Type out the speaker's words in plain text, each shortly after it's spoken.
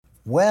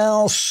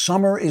Well,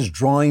 summer is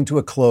drawing to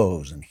a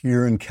close, and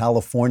here in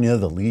California,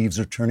 the leaves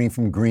are turning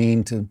from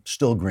green to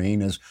still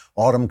green as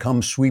autumn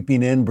comes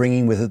sweeping in,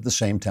 bringing with it the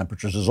same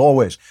temperatures as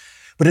always.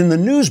 But in the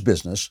news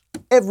business,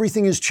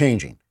 everything is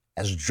changing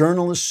as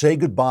journalists say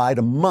goodbye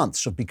to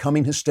months of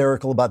becoming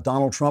hysterical about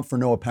Donald Trump for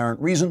no apparent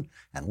reason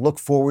and look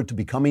forward to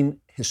becoming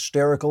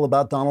hysterical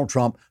about Donald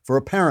Trump for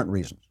apparent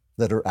reasons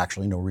that are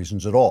actually no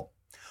reasons at all.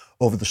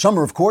 Over the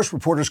summer, of course,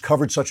 reporters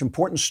covered such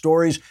important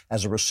stories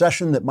as a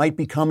recession that might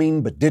be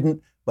coming but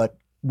didn't, but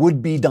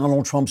would be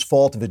Donald Trump's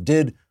fault if it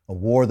did, a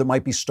war that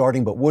might be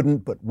starting but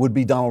wouldn't, but would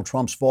be Donald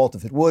Trump's fault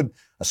if it would,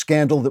 a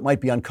scandal that might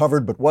be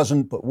uncovered but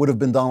wasn't, but would have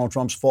been Donald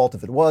Trump's fault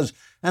if it was,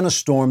 and a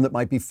storm that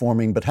might be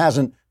forming but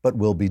hasn't, but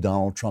will be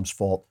Donald Trump's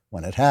fault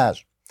when it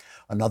has.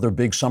 Another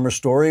big summer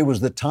story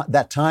was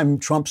that time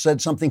Trump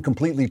said something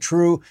completely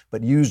true,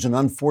 but used an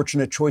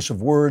unfortunate choice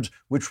of words,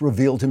 which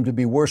revealed him to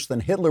be worse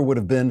than Hitler would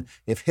have been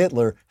if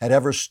Hitler had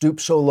ever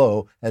stooped so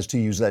low as to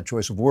use that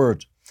choice of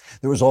words.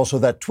 There was also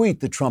that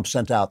tweet that Trump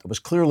sent out that was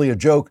clearly a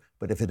joke,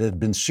 but if it had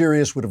been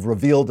serious, would have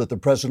revealed that the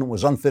president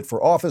was unfit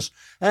for office.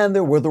 And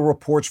there were the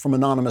reports from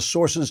anonymous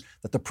sources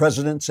that the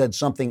president said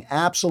something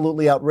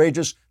absolutely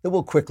outrageous that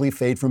will quickly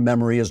fade from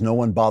memory as no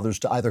one bothers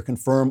to either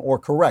confirm or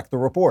correct the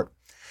report.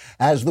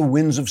 As the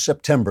winds of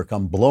September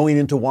come blowing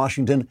into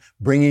Washington,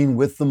 bringing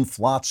with them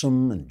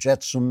flotsam and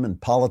jetsam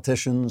and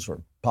politicians,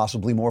 or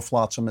possibly more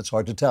flotsam, it's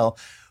hard to tell,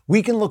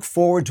 we can look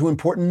forward to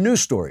important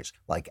news stories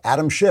like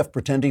Adam Schiff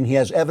pretending he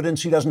has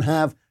evidence he doesn't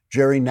have,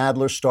 Jerry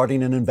Nadler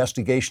starting an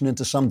investigation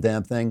into some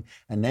damn thing,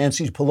 and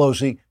Nancy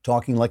Pelosi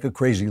talking like a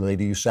crazy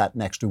lady you sat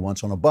next to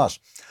once on a bus.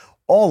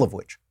 All of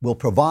which will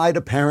provide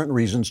apparent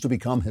reasons to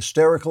become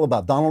hysterical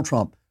about Donald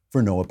Trump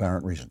for no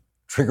apparent reason.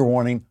 Trigger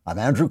warning, I'm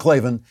Andrew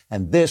Klavan,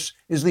 and this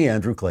is The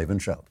Andrew Klavan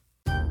Show.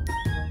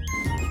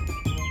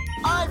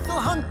 I feel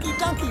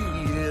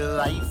hunky-dunky,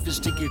 life is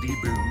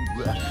tickety-boo.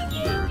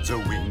 Birds are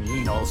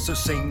winging, also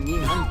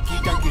singing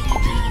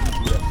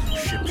hunky-dunky-doo.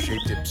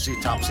 Ship-shaped,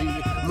 ipsy-topsy,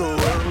 the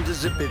world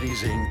is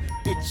zippity-zing.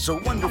 It's a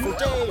wonderful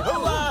day,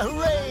 hurrah,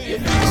 hooray!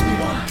 It makes me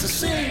want to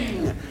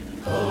sing.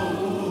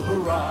 Oh,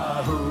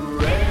 hurrah,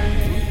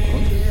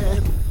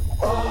 hooray!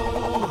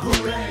 Oh,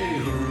 hooray,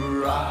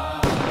 hurrah!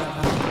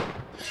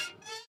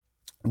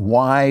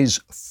 Wise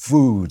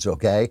Foods,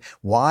 okay?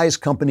 Wise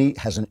Company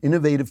has an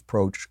innovative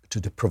approach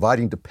to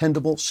providing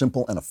dependable,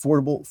 simple, and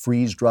affordable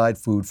freeze-dried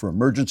food for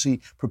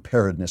emergency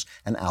preparedness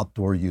and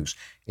outdoor use.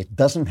 It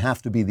doesn't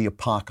have to be the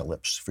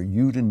apocalypse for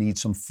you to need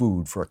some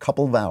food for a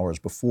couple of hours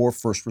before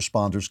first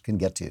responders can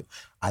get to you.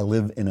 I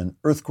live in an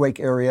earthquake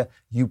area.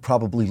 You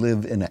probably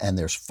live in, and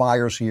there's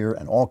fires here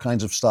and all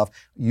kinds of stuff.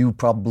 You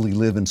probably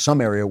live in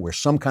some area where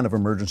some kind of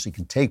emergency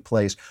can take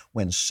place.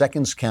 When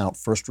seconds count,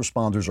 first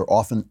responders are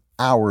often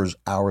hours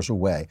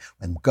away.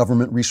 When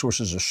government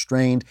resources are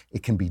strained,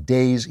 it can be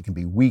days, it can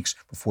be weeks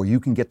before you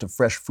can get to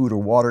fresh food or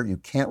water. You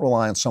can't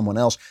rely on someone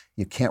else.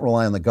 You can't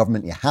rely on the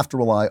government. You have to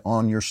rely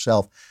on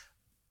yourself.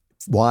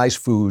 Wise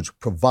Foods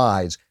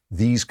provides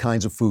these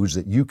kinds of foods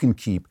that you can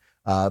keep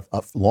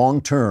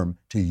long-term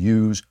to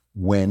use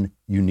when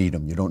you need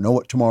them. You don't know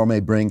what tomorrow may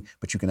bring,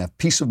 but you can have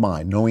peace of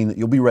mind knowing that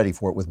you'll be ready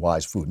for it with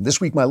Wise Food. And this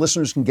week, my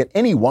listeners can get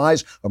any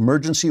Wise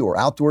emergency or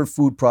outdoor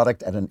food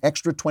product at an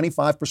extra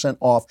 25%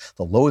 off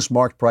the lowest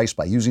marked price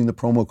by using the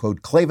promo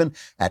code Klavan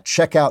at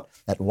checkout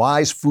at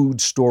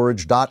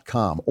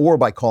wisefoodstorage.com or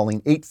by calling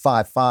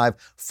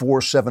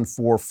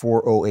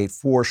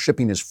 855-474-4084.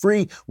 Shipping is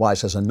free.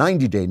 Wise has a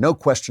 90-day, no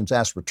questions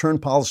asked return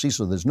policy,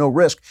 so there's no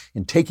risk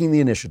in taking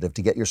the initiative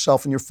to get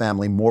yourself and your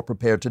family more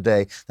prepared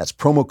today. That's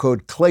promo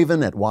code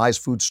Klavan at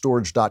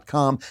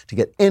wisefoodstorage.com to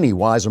get any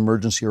Wise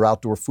emergency or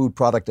outdoor food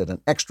product at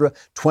an extra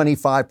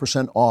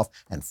 25% off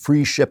and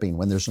free shipping.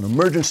 When there's an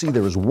emergency,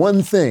 there is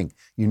one thing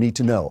you need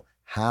to know.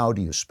 How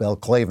do you spell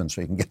Klavan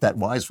so you can get that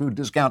Wise Food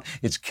discount?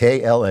 It's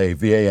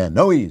Klavan.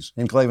 No E's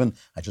in Klavan.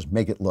 I just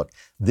make it look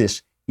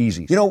this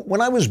easy. You know,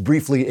 when I was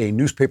briefly a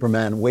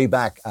newspaperman way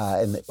back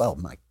oh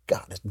my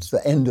God, it's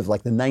the end of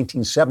like the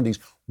 1970s,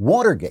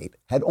 Watergate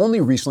had only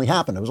recently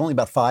happened. It was only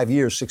about 6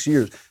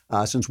 years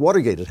since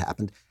Watergate had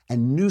happened.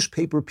 And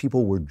newspaper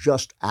people were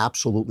just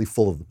absolutely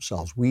full of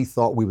themselves. We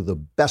thought we were the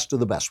best of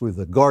the best. We were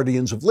the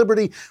guardians of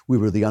liberty. We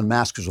were the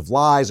unmaskers of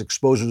lies,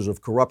 exposers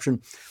of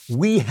corruption.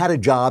 We had a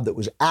job that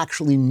was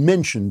actually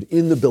mentioned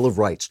in the Bill of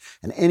Rights.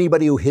 And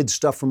anybody who hid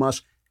stuff from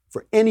us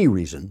for any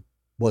reason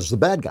was the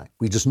bad guy.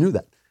 We just knew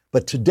that.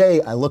 But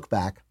today I look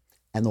back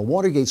and the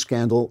Watergate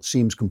scandal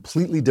seems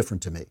completely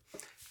different to me.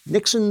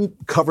 Nixon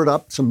covered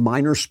up some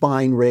minor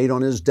spying raid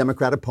on his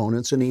Democrat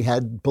opponents, and he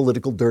had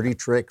political dirty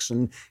tricks,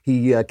 and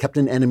he kept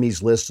an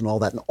enemies list and all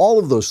that. And all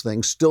of those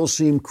things still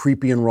seem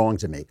creepy and wrong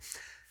to me.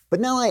 But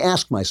now I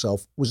ask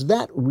myself, was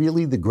that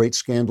really the great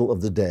scandal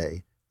of the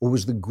day? Or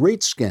was the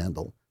great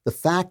scandal the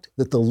fact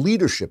that the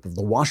leadership of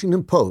the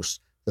Washington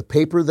Post, the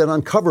paper that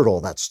uncovered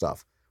all that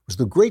stuff, was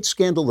the great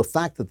scandal the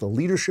fact that the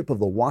leadership of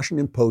the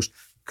Washington Post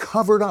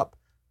covered up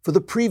for the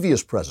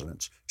previous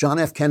presidents, John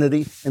F.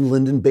 Kennedy and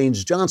Lyndon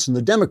Baines Johnson,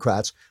 the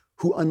Democrats,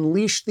 who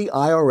unleashed the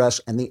IRS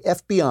and the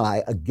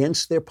FBI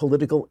against their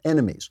political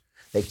enemies.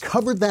 They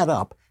covered that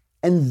up,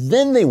 And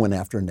then they went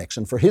after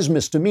Nixon for his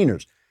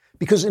misdemeanors.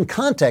 Because in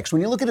context,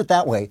 when you look at it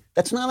that way,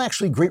 that's not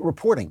actually great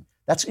reporting.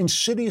 That's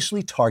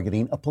insidiously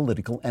targeting a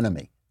political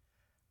enemy.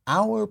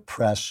 Our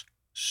press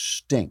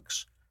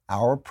stinks.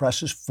 Our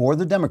press is for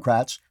the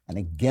Democrats and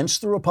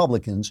against the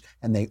Republicans,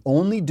 and they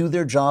only do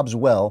their jobs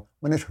well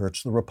when it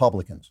hurts the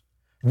Republicans.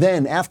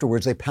 Then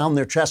afterwards, they pound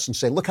their chests and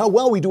say, look how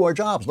well we do our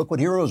jobs. Look what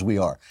heroes we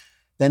are.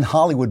 Then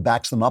Hollywood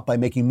backs them up by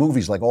making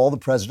movies like All the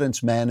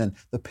President's Men and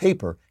The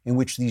Paper, in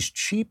which these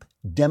cheap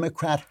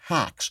Democrat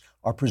hacks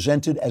are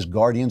presented as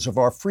guardians of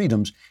our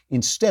freedoms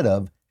instead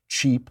of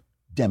cheap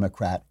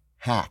Democrat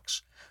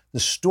hacks. The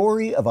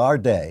story of our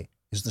day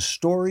is the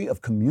story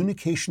of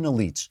communication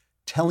elites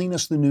telling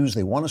us the news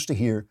they want us to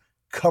hear,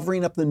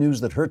 covering up the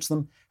news that hurts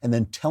them, and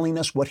then telling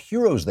us what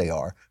heroes they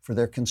are for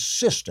their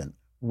consistent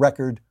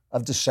record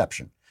of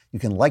deception. You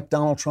can like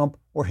Donald Trump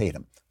or hate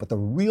him, but the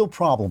real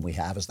problem we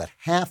have is that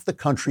half the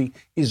country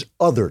is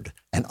othered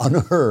and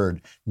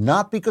unheard,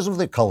 not because of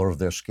the color of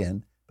their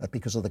skin, but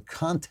because of the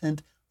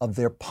content of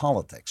their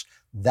politics.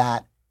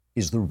 That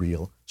is the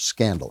real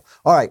scandal.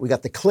 All right, we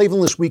got the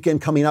Clevelandless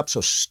weekend coming up, so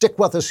stick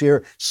with us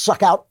here.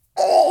 Suck out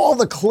all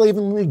the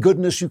Clevelandly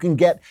goodness you can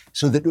get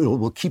so that it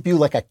will keep you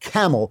like a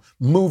camel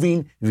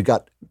moving. We've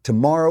got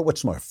tomorrow,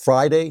 what's tomorrow?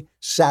 Friday,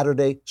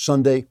 Saturday,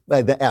 Sunday.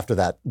 After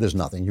that, there's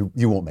nothing.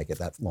 You won't make it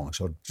that long,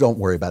 so don't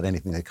worry about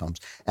anything that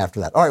comes after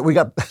that. All right, we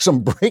got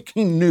some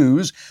breaking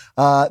news.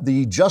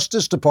 The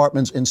Justice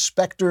Department's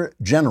Inspector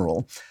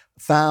General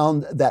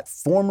found that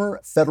former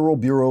Federal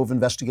Bureau of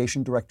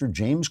Investigation Director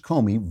James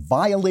Comey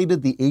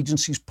violated the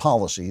agency's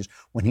policies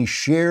when he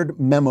shared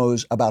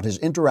memos about his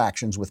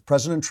interactions with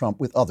President Trump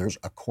with others,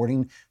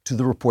 according to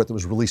the report that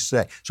was released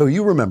today. So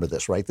you remember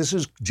this, right? This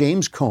is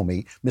James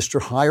Comey,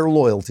 Mr. Higher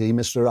Loyalty,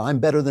 Mr. I'm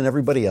better than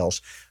everybody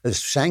else,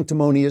 this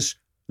sanctimonious.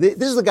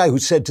 This is the guy who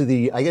said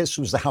to I guess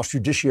it was the House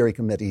Judiciary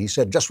Committee, he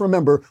said, just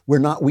remember, we're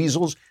not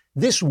weasels.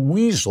 This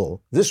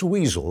weasel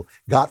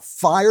got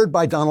fired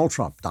by Donald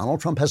Trump. Donald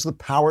Trump has the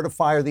power to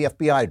fire the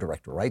FBI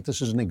director, right? This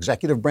is an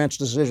executive branch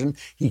decision.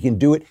 He can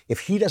do it.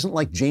 If he doesn't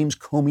like James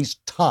Comey's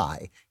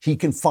tie, he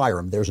can fire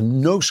him. That's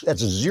a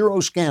zero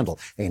scandal.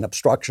 An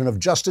obstruction of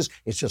justice.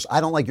 It's just, I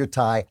don't like your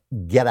tie.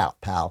 Get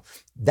out, pal.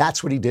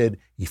 That's what he did.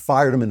 He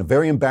fired him in a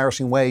very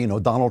embarrassing way. You know,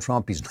 Donald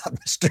Trump, he's not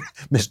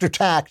Mr.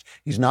 Tact.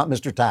 He's not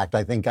Mr. Tact.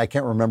 I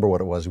can't remember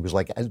what it was. He was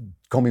like,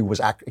 Comey was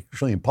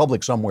actually in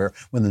public somewhere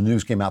when the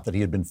news came out that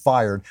he had been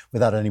fired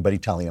without anybody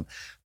telling him.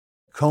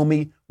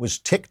 Comey was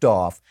ticked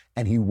off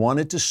and he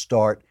wanted to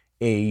start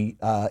he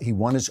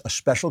wanted a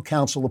special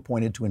counsel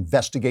appointed to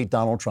investigate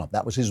Donald Trump.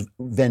 That was his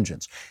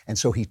vengeance. And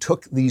so he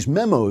took these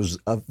memos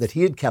that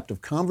he had kept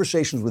of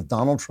conversations with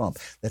Donald Trump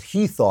that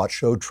he thought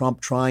showed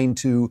Trump trying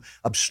to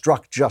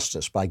obstruct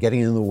justice by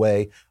getting in the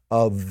way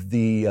of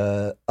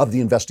the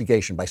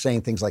investigation, by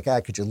saying things like,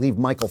 could you leave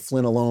Michael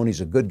Flynn alone? He's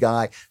a good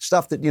guy.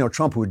 Stuff that,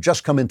 Trump, who had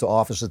just come into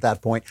office at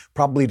that point,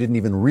 probably didn't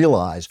even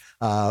realize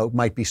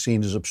might be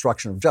seen as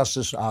obstruction of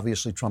justice.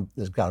 Obviously, Trump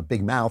has got a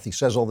big mouth. He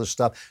says all this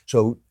stuff.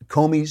 So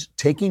Comey's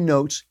taking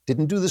notes,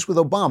 didn't do this with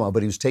Obama,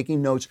 but he was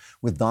taking notes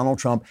with Donald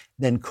Trump,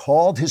 then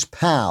called his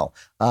pal.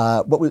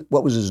 What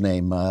was his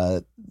name?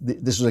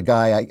 This is a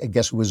guy, I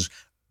guess, who was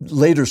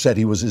later said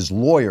he was his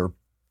lawyer.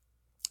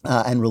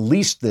 And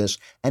released this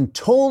and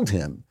told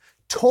him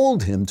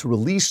to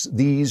release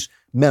these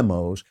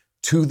memos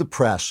to the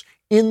press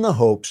in the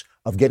hopes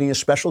of getting a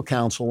special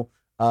counsel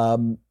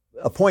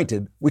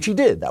appointed, which he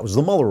did. That was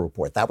the Mueller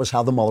report. That was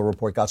how the Mueller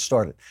report got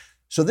started.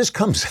 So this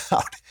comes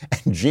out,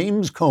 and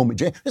James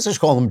Comey, let's just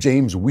call him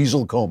James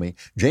Weasel Comey,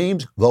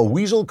 James the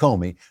Weasel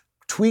Comey,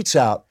 tweets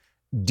out,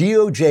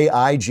 DOJ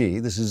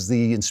IG, this is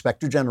the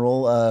Inspector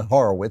General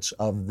Horowitz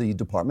of the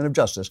Department of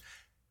Justice,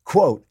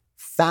 quote,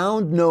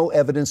 found no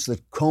evidence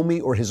that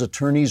Comey or his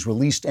attorneys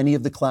released any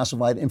of the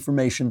classified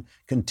information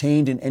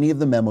contained in any of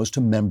the memos to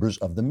members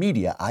of the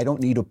media.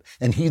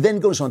 And he then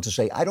goes on to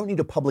say, I don't need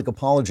a public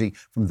apology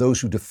from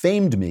those who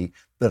defamed me,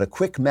 but a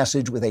quick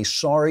message with a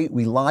sorry,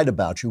 we lied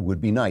about you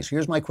would be nice.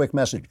 Here's my quick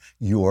message.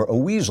 You're a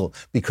weasel.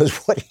 Because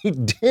what he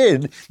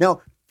did,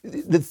 now,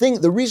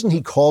 the reason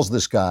he calls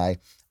this guy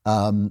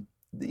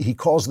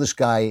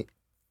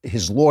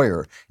his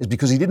lawyer is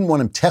because he didn't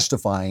want him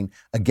testifying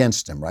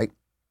against him, right?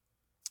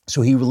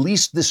 So he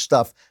released this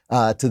stuff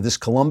to this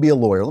Columbia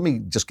lawyer. Let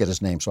me just get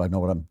his name so I know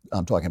what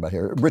I'm talking about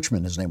here.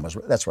 Richmond, his name was.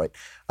 That's right.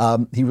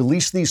 He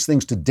released these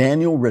things to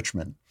Daniel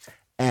Richmond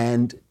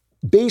and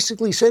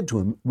basically said to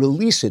him,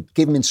 release it,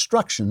 gave him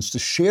instructions to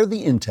share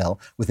the intel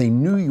with a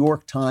New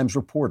York Times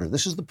reporter.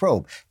 This is the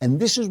probe. And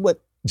this is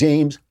what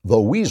James,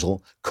 the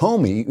Weasel,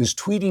 Comey is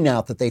tweeting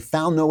out, that they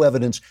found no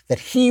evidence that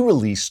he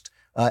released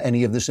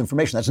any of this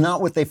information. That's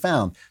not what they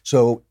found.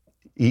 So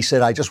he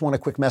said, I just want a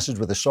quick message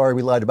with a sorry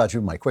we lied about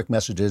you. My quick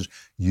message is,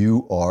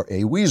 you are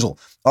a weasel.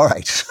 All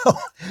right.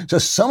 So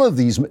some of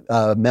these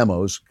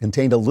memos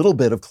contained a little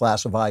bit of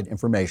classified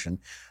information.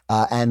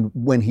 And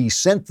when he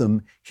sent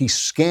them, he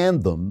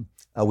scanned them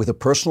with a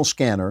personal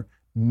scanner,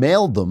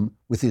 mailed them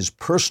with his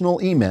personal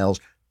emails,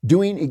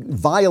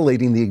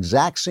 violating the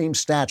exact same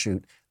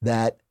statute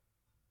that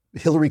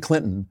Hillary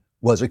Clinton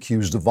was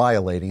accused of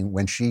violating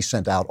when she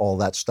sent out all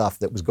that stuff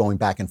that was going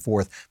back and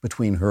forth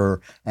between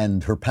her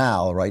and her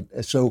pal, right?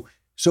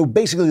 So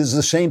basically, this is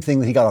the same thing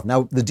that he got off.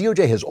 Now, the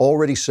DOJ has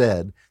already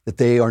said that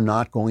they are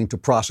not going to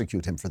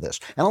prosecute him for this.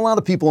 And a lot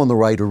of people on the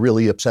right are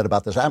really upset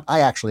about this. I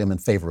actually am in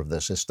favor of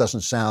this. This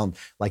doesn't sound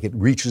like it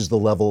reaches the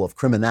level of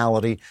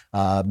criminality.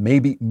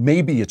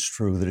 Maybe it's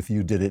true that if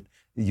you did it,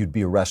 you'd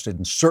be arrested.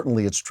 And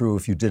certainly it's true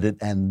if you did it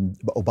and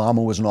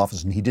Obama was in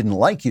office and he didn't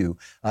like you,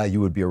 you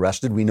would be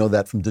arrested. We know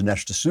that from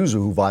Dinesh D'Souza,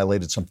 who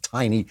violated some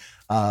tiny,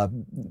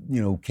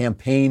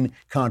 campaign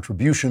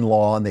contribution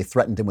law, and they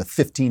threatened him with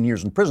 15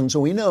 years in prison.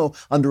 So we know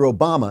under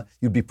Obama,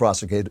 you'd be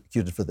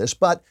prosecuted for this.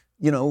 But,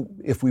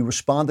 if we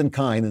respond in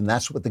kind, and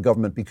that's what the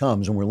government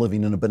becomes, and we're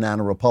living in a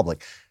banana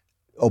republic.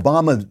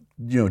 Obama,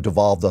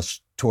 devolved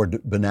us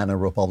toward banana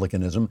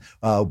republicanism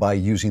by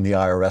using the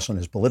IRS on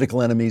his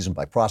political enemies and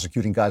by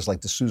prosecuting guys like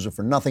D'Souza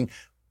for nothing.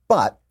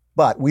 But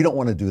we don't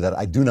want to do that.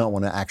 I do not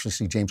want to actually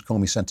see James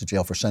Comey sent to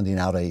jail for sending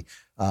out a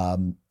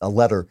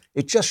letter.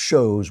 It just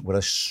shows what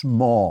a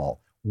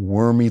small,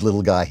 wormy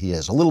little guy he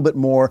is. A little bit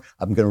more.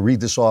 I'm going to read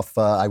this off.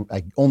 I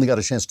only got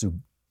a chance to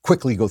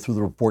quickly go through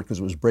the report because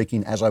it was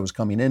breaking as I was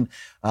coming in.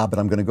 But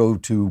I'm going to go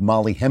to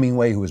Molly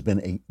Hemingway, who has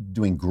been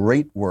doing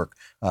great work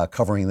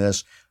covering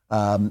this.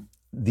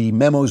 The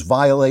memos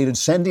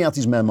sending out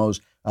these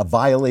memos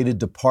violated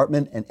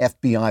department and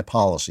FBI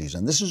policies.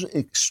 And this is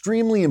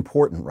extremely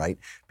important, right?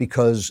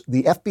 Because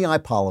the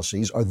FBI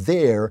policies are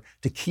there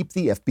to keep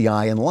the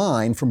FBI in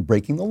line from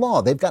breaking the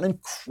law. They've got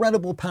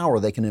incredible power.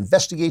 They can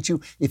investigate you.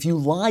 If you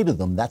lie to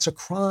them, that's a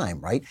crime,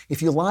 right?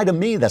 If you lie to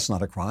me, that's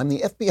not a crime.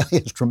 The FBI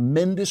has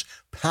tremendous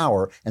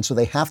power, and so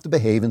they have to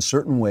behave in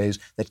certain ways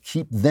that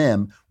keep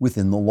them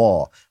within the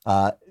law.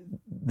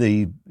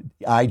 The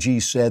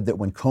IG said that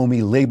when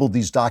Comey labeled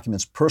these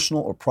documents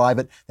personal or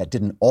private, that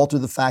didn't alter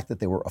the fact that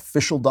they were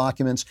official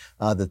documents,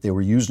 that they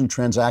were used in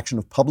transaction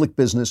of public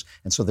business,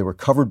 and so they were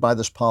covered by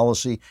this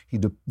policy. He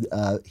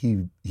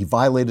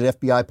violated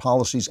FBI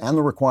policies and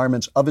the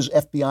requirements of his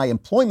FBI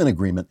employment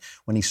agreement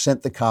when he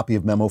sent the copy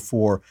of Memo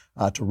 4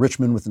 to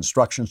Richmond with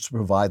instructions to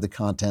provide the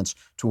contents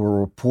to a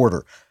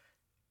reporter.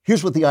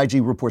 Here's what the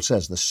IG report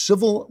says. The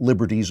civil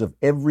liberties of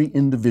every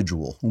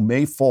individual who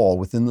may fall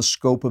within the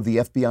scope of the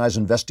FBI's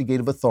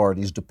investigative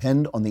authorities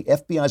depend on the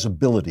FBI's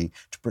ability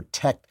to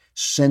protect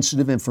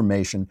sensitive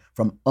information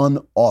from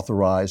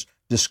unauthorized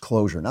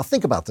disclosure. Now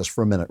think about this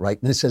for a minute,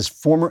 right? And it says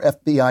former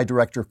FBI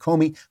Director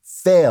Comey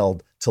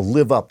failed to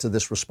live up to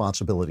this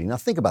responsibility. Now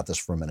think about this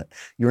for a minute.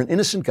 You're an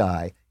innocent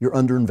guy. You're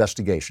under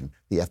investigation.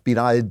 The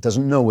FBI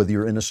doesn't know whether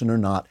you're innocent or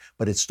not,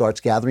 but it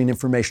starts gathering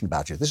information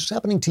about you. This is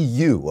happening to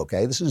you,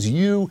 okay? This is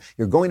you.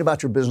 You're going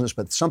about your business,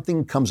 but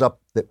something comes up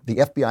that the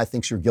FBI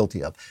thinks you're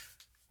guilty of.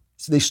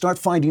 So they start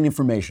finding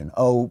information.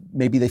 Oh,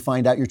 maybe they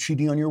find out you're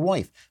cheating on your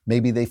wife.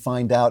 Maybe they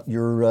find out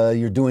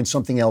you're doing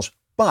something else,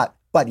 but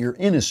you're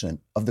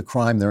innocent of the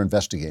crime they're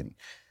investigating.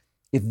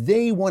 If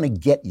they want to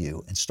get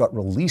you and start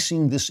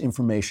releasing this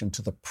information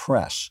to the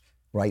press,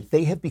 right,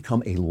 they have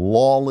become a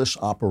lawless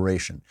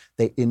operation.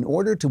 In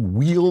order to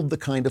wield the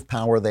kind of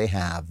power they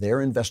have,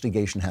 their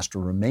investigation has to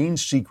remain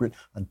secret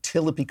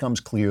until it becomes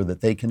clear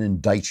that they can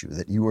indict you,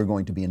 that you are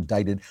going to be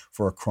indicted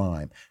for a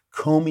crime.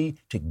 Comey,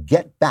 to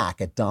get back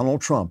at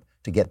Donald Trump,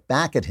 to get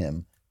back at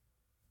him,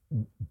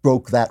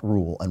 broke that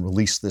rule and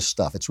released this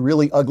stuff. It's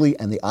really ugly,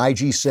 and the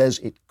IG says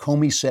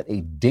Comey set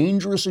a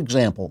dangerous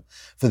example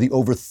for the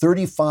over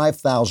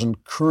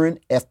 35,000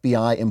 current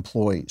FBI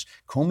employees.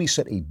 Comey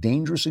set a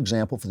dangerous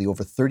example for the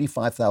over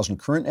 35,000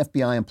 current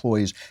FBI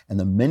employees and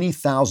the many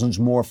thousands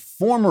more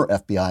former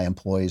FBI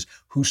employees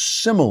who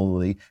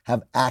similarly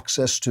have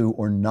access to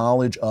or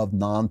knowledge of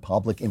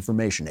non-public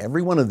information.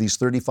 Every one of these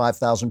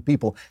 35,000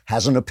 people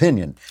has an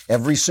opinion.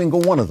 Every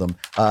single one of them,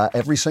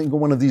 every single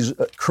one of these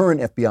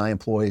current FBI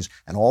employees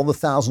and all the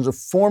thousands of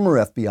former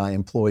FBI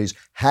employees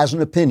has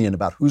an opinion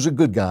about who's a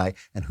good guy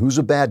and who's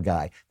a bad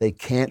guy. They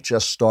can't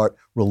just start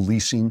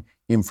releasing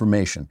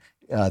information.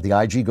 The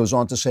IG goes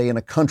on to say, in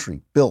a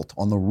country built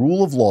on the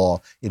rule of law,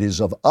 it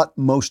is of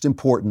utmost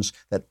importance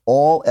that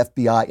all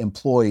FBI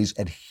employees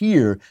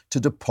adhere to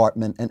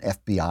department and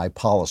FBI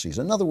policies.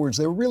 In other words,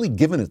 they're really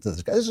giving it to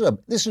this guy.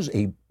 This is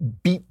a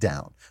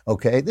beatdown,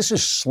 okay? This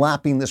is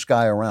slapping this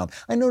guy around.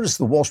 I noticed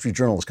the Wall Street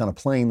Journal is kind of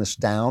playing this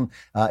down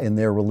in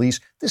their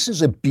release. This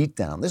is a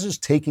beatdown. This is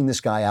taking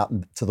this guy out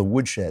to the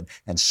woodshed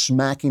and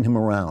smacking him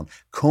around.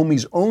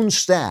 Comey's own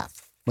staff,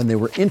 when they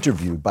were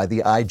interviewed by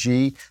the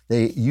IG,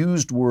 they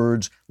used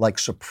words like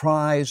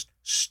surprised,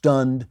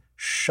 stunned,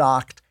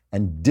 shocked,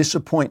 and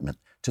disappointment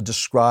to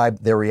describe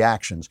their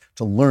reactions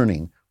to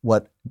learning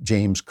what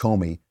James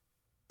Comey,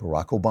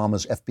 Barack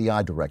Obama's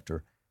FBI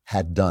director,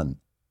 had done.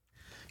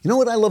 You know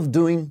what I love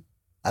doing?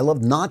 I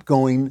love not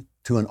going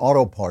to an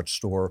auto parts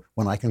store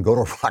when I can go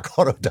to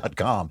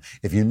rockauto.com.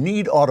 If you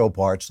need auto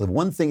parts, the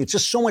one thing, it's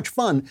just so much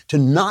fun to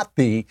not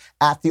be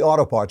at the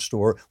auto parts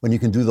store when you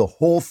can do the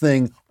whole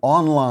thing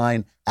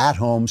online at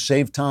home,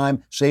 save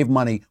time, save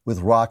money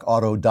with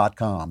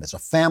rockauto.com. It's a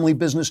family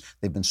business.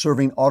 They've been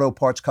serving auto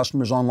parts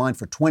customers online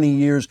for 20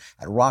 years.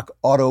 At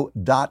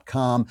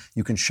rockauto.com,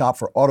 you can shop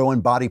for auto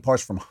and body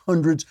parts from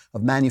hundreds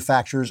of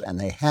manufacturers, and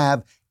they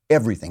have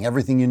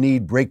everything you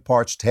need: brake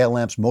parts, tail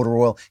lamps, motor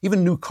oil,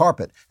 even new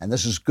carpet. And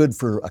this is good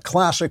for a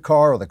classic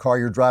car or the car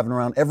you're driving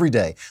around every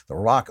day. The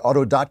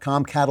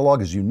rockauto.com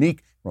catalog is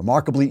unique,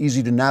 remarkably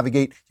easy to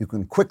navigate. You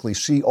can quickly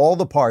see all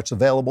the parts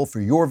available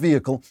for your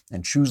vehicle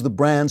and choose the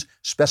brands,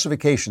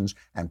 specifications,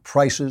 and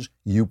prices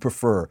you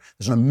prefer.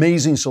 There's an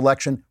amazing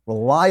selection,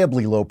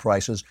 reliably low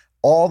prices,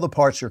 all the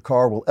parts your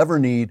car will ever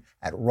need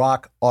at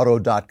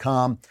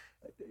rockauto.com.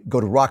 Go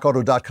to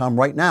rockauto.com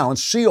right now and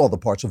see all the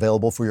parts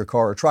available for your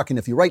car or truck. And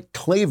if you write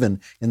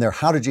Klavan in their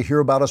How Did You Hear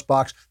About Us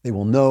box, they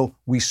will know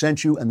we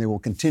sent you, and they will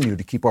continue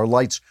to keep our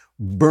lights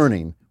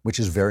burning, which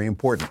is very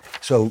important.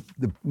 So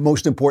the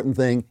most important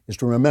thing is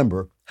to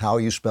remember how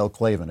you spell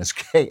Klavan. It's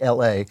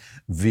Klavan.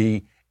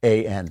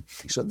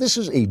 So this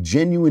is a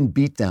genuine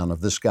beatdown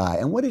of this guy.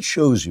 And what it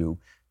shows you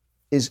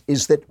is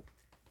that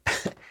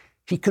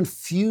he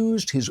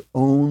confused his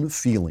own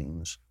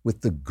feelings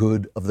with the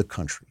good of the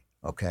country.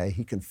 Okay,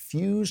 he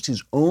confused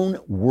his own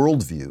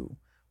worldview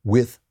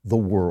with the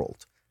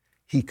world.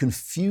 He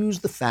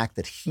confused the fact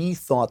that he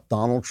thought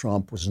Donald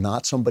Trump was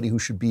not somebody who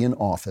should be in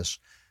office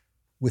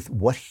with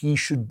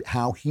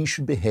how he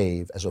should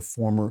behave as a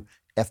former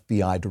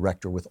FBI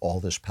director with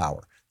all this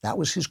power. That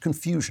was his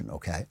confusion,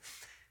 okay?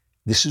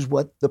 This is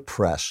what the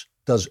press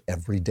does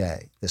every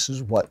day. This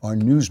is what our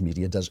news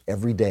media does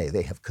every day.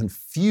 They have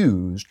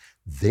confused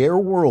their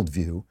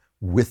worldview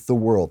with the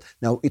world.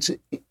 Now, it's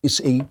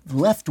a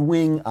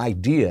left-wing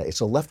idea. It's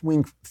a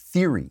left-wing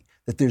theory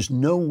that there's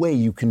no way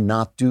you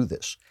cannot do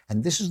this.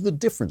 And this is the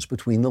difference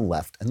between the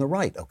left and the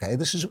right, okay?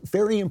 This is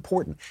very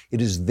important.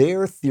 It is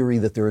their theory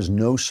that there is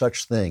no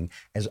such thing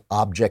as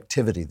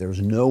objectivity. There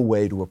is no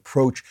way to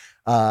approach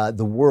the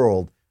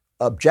world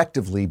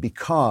objectively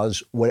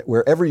because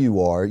wherever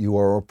you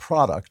are a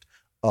product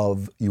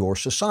of your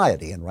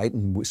society.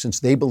 And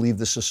since they believe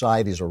this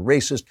society is a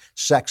racist,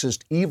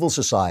 sexist, evil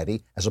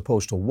society, as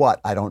opposed to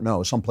what? I don't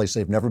know. Someplace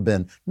they've never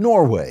been.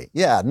 Norway.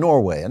 Yeah,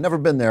 Norway. I've never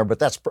been there, but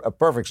that's a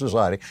perfect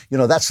society.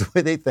 That's the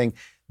way they think.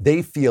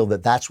 They feel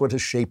that that's what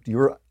has shaped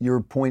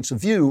your points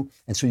of view,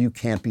 and so you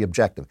can't be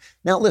objective.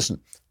 Now,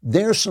 listen,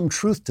 there's some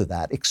truth to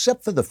that,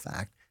 except for the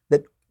fact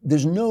that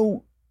there's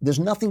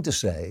nothing to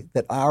say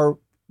that our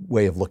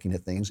way of looking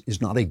at things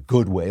is not a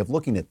good way of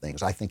looking at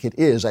things. I think it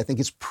is. I think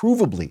it's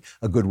provably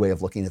a good way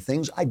of looking at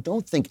things. I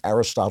don't think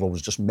Aristotle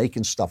was just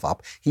making stuff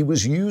up. He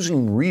was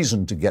using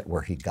reason to get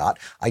where he got.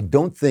 I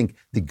don't think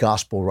the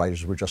gospel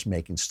writers were just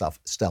making stuff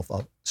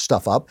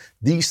up.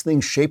 These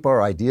things shape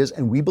our ideas,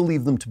 and we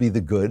believe them to be the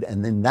good.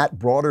 And in that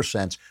broader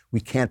sense, we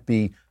can't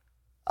be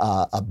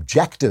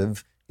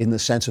objective in the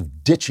sense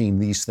of ditching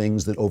these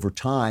things that over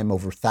time,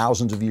 over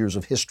thousands of years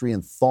of history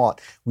and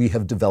thought, we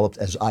have developed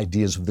as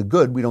ideas of the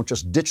good. We don't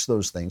just ditch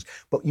those things,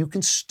 but you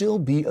can still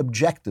be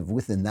objective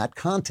within that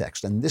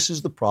context. And this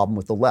is the problem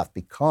with the left,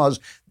 because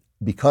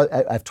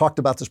I've talked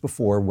about this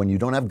before, when you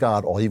don't have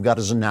God, all you've got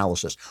is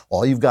analysis.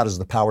 All you've got is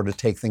the power to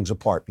take things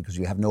apart because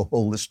you have no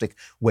holistic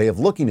way of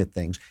looking at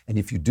things. And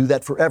if you do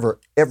that forever,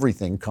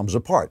 everything comes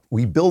apart.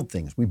 We build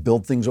things. We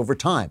build things over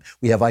time.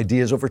 We have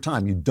ideas over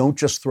time. You don't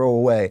just throw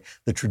away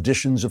the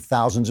traditions of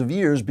thousands of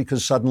years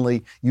because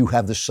suddenly you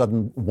have this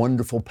sudden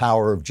wonderful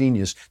power of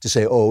genius to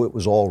say, oh, it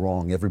was all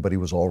wrong. Everybody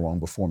was all wrong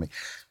before me.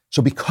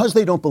 So because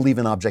they don't believe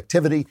in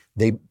objectivity,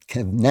 they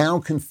have now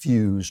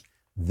confused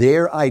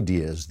their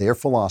ideas, their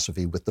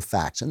philosophy with the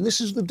facts. And this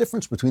is the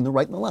difference between the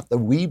right and the left. That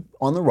we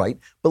on the right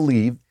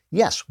believe,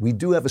 yes, we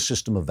do have a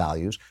system of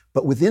values,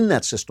 but within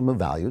that system of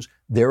values,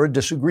 there are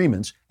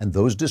disagreements, and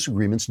those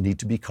disagreements need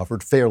to be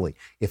covered fairly.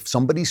 If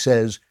somebody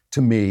says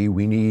to me,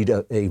 we need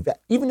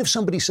even if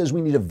somebody says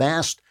we need a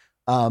vast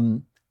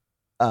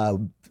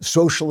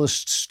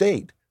socialist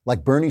state,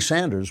 like Bernie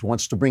Sanders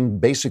wants to bring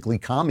basically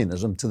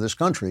communism to this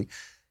country,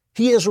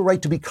 he has a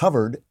right to be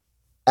covered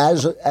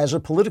as a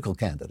political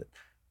candidate.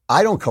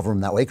 I don't cover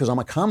him that way because I'm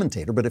a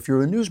commentator, but if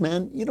you're a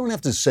newsman, you don't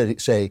have to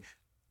say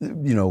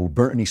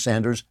Bernie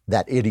Sanders,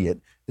 that idiot,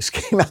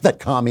 that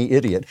commie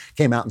idiot,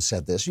 came out and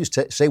said this. You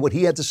say what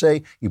he had to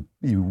say, you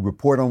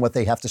report on what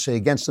they have to say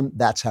against him.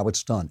 That's how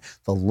it's done.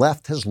 The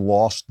left has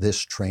lost this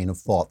train of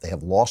thought. They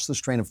have lost this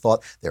train of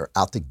thought. They're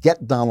out to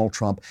get Donald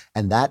Trump,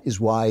 and that is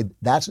why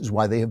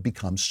they have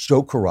become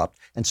so corrupt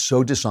and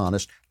so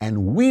dishonest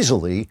and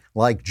weaselly,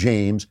 like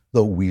James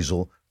the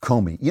Weasel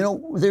Comey.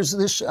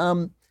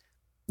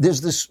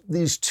 There's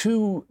these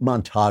two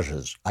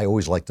montages I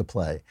always like to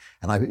play,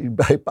 and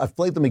I've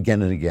played them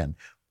again and again,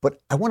 but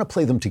I want to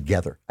play them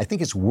together. I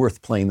think it's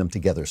worth playing them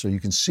together so you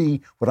can see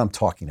what I'm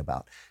talking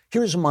about.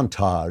 Here's a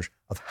montage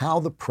of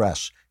how the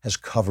press has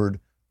covered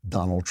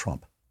Donald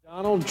Trump.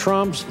 Donald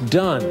Trump's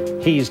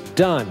done. He's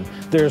done.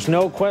 There's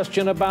no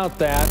question about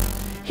that.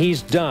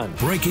 He's done.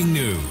 Breaking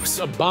news.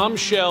 A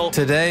bombshell.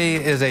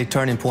 Today is a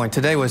turning point.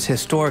 Today was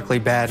historically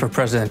bad for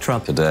President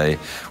Trump. Today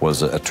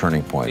was a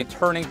turning point. A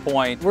turning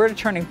point. We're at a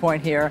turning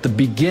point here. The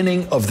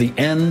beginning of the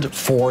end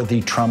for the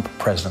Trump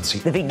presidency.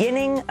 The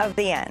beginning of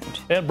the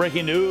end. And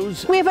breaking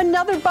news. We have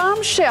another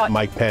bombshell.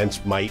 Mike Pence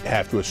might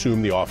have to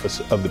assume the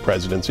office of the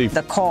presidency.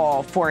 The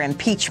call for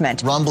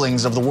impeachment.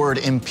 Rumblings of the word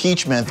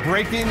impeachment.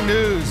 Breaking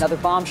news. Another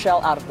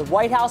bombshell out of the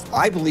White House.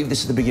 I believe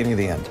this is the beginning of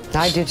the end.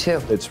 I do too.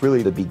 It's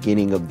really the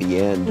beginning of the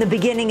end. The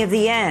beginning of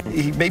the end.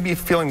 He may be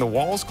feeling the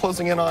walls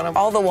closing in on him.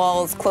 All the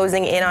walls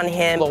closing in on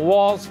him. The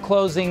walls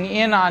closing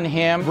in on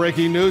him.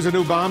 Breaking news, a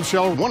new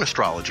bombshell. One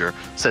astrologer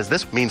says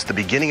this means the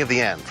beginning of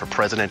the end for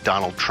President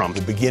Donald Trump.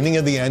 The beginning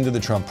of the end of the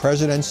Trump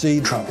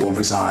presidency. Trump will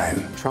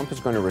resign. Trump is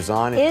going to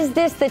resign. Is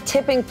this the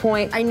tipping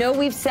point? I know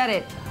we've said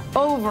it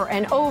over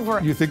and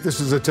over. You think this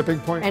is a tipping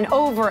point? And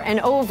over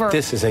and over.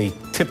 This is a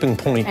tipping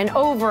point. And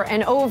over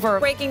and over.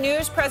 Breaking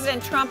news,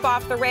 President Trump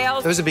off the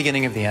rails. It was the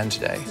beginning of the end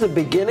today. It's the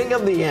beginning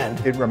of the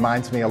end. It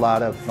reminds me a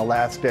lot of the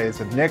last days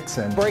of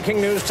Nixon.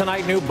 Breaking news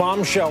tonight, new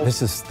bombshell.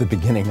 This is the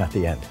beginning of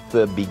the end.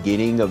 The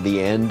beginning of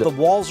the end. The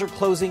walls are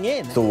closing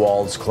in. The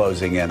walls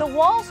closing in. The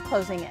walls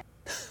closing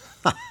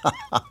in.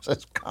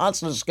 It's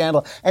constant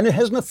scandal. And it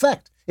has an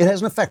effect. It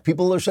has an effect.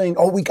 People are saying,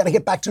 oh, we got to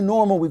get back to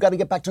normal. We've got to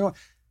get back to normal.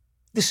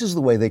 This is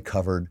the way they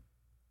covered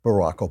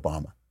Barack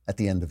Obama at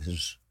the end of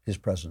his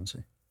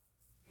presidency.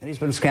 And he's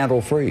been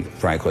scandal-free,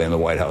 frankly, in the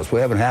White House. We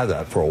haven't had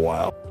that for a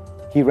while.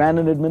 He ran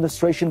an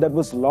administration that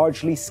was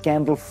largely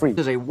scandal-free.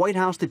 There's a White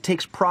House that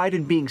takes pride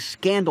in being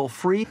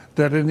scandal-free.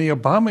 That in the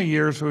Obama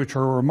years, which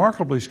are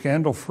remarkably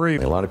scandal-free.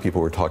 A lot of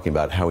people were talking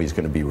about how he's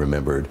going to be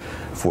remembered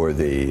for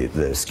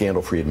the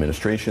scandal-free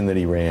administration that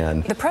he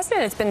ran. The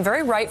president has been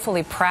very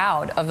rightfully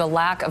proud of the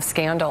lack of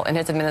scandal in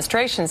his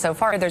administration so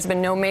far. There's been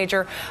no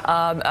major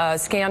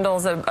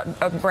scandals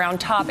around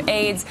top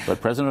aides. But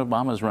President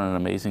Obama has run an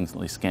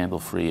amazingly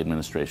scandal-free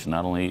administration.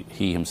 Not only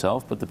he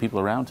himself, but the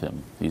people around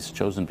him. He's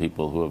chosen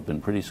people who have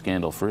been pretty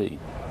scandal-free.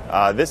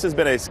 This has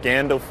been a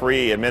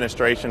scandal-free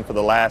administration for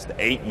the last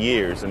 8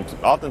 years, and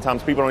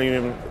oftentimes people don't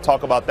even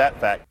talk about that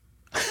fact.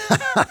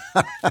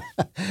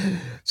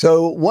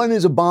 So one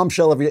is a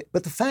bombshell every day,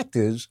 but the fact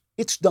is,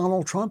 it's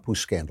Donald Trump who's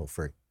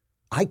scandal-free.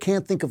 I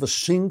can't think of a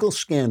single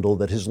scandal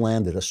that has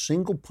landed, a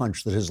single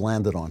punch that has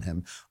landed on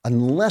him,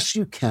 unless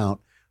you count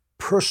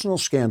personal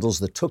scandals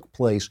that took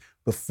place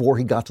before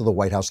he got to the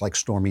White House, like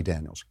Stormy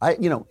Daniels.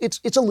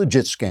 It's a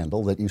legit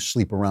scandal that you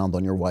sleep around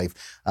on your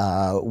wife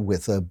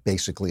with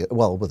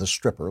a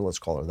stripper. Let's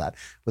call her that,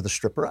 with a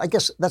stripper. I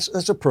guess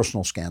that's a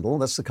personal scandal.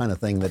 That's the kind of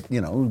thing that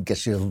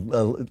gets you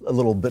a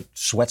little bit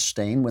sweat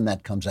stain when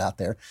that comes out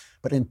there.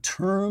 But in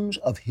terms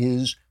of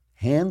his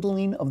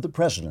handling of the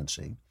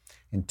presidency,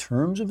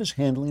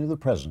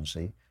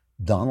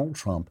 Donald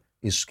Trump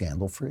is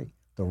scandal-free.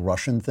 The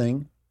Russian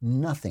thing,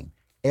 nothing.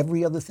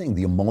 Every other thing,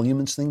 the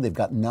emoluments thing, they've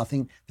got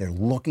nothing. They're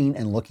looking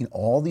and looking.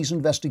 All these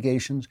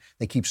investigations,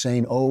 they keep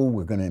saying, oh,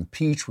 we're going to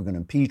impeach, we're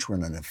going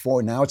to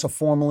enforce. Now it's a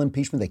formal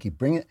impeachment. They keep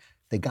bringing it.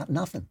 They got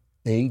nothing.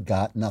 They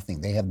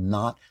have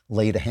not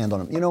laid a hand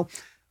on him.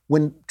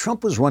 When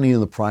Trump was running in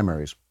the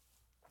primaries,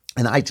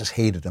 and I just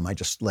hated him. I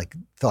just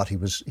thought he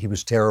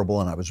was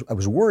terrible, and I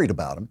was worried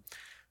about him.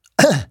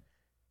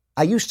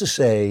 I used to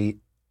say,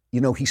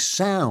 he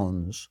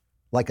sounds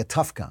like a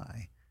tough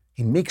guy.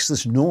 He makes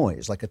this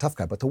noise like a tough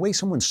guy, but the way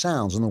someone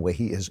sounds and the way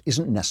he is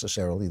isn't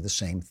necessarily the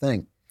same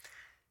thing,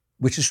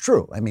 which is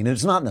true. I mean,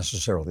 it's not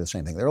necessarily the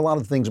same thing. There are a lot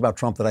of things about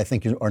Trump that I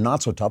think are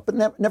not so tough, but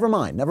never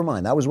mind.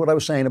 That was what I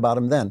was saying about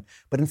him then.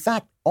 But in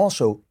fact,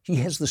 also, he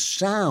has the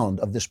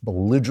sound of this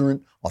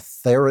belligerent,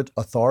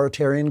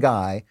 authoritarian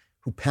guy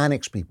who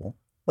panics people,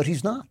 but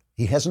he's not.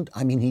 He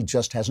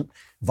just hasn't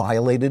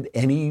violated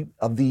any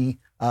of the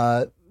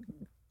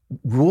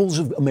rules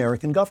of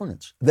American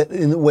governance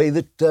in the way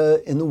that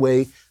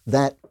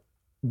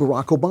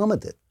Barack Obama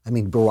did. I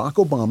mean, Barack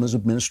Obama's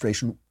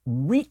administration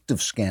reeked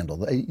of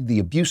scandal. The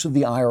abuse of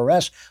the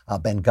IRS,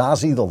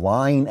 Benghazi, the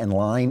lying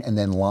and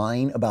then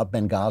lying about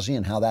Benghazi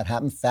and how that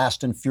happened,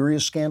 Fast and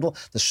Furious scandal,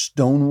 the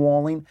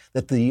stonewalling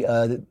that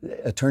the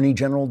Attorney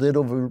General did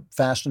over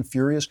Fast and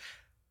Furious,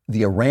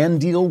 the Iran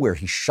deal where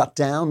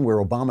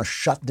Obama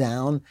shut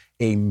down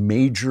a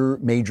major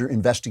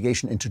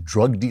investigation into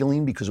drug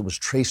dealing because it was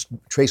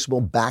traceable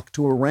back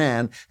to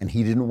Iran, and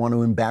he didn't want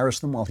to embarrass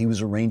them while he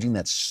was arranging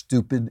that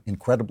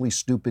incredibly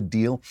stupid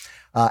deal.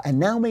 And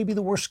now maybe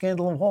the worst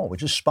scandal of all,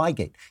 which is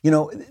Spygate.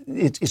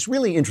 It's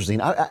really interesting.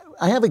 I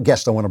have a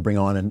guest I want to bring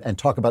on and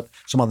talk about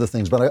some other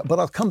things, but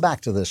I'll come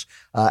back to this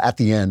at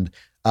the end,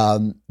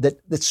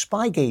 that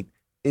Spygate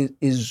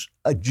is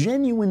a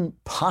genuine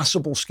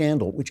possible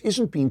scandal, which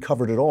isn't being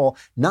covered at all,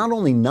 not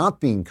only not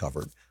being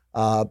covered,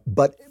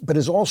 but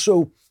is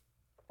also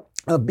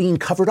being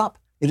covered up.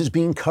 It is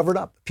being covered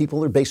up.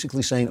 People are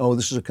basically saying, oh,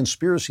 this is a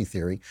conspiracy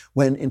theory,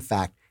 when in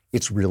fact,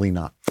 it's really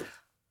not.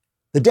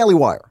 The Daily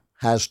Wire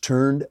has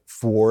turned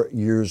 4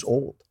 years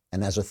old.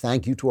 And as a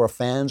thank you to our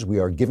fans, we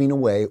are giving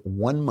away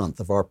 1 month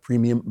of our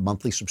premium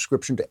monthly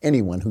subscription to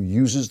anyone who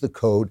uses the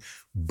code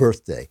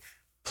BIRTHDAY.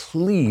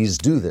 please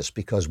do this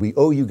because we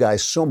owe you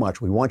guys so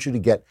much. We want you to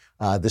get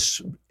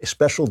this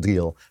special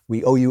deal.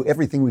 We owe you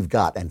everything we've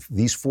got. And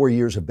these 4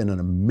 years have been an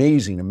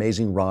amazing,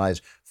 amazing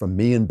rise from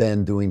me and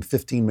Ben doing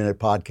 15-minute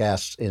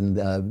podcasts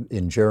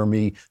in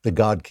Jeremy the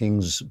God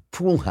King's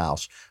pool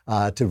house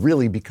to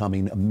really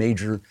becoming a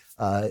major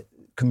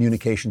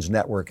communications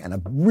network and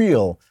a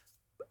real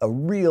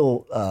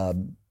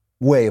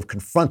way of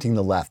confronting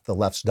the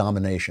left's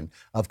domination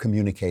of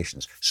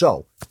communications.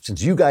 So,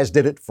 since you guys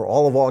did it for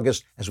all of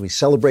August, as we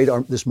celebrate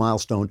this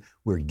milestone,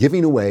 we're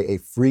giving away a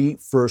free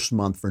first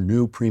month for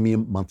new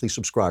premium monthly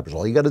subscribers.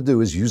 All you got to do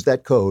is use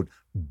that code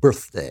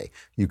BIRTHDAY.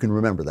 You can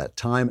remember that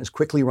time is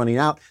quickly running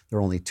out. There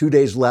are only 2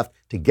 days left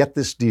to get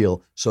this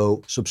deal,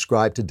 so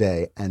subscribe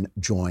today and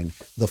join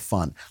the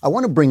fun. I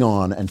want to bring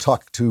on and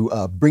talk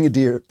to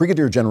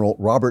Brigadier General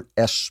Robert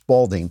S.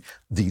 Spalding,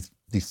 the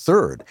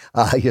third.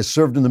 He has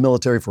served in the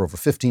military for over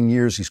 15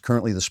 years. He's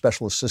currently the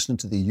Special Assistant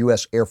to the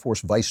U.S. Air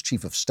Force Vice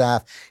Chief of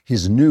Staff.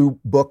 His new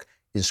book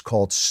is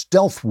called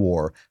Stealth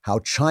War: How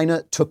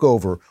China Took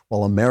Over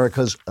While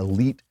America's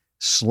Elite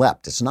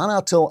Slept. It's not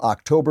out till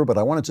October, but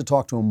I wanted to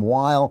talk to him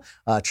while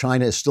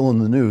China is still in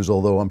the news,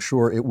 although I'm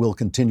sure it will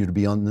continue to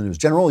be on the news.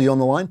 General, are you on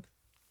the line?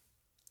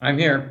 I'm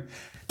here.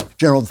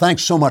 General,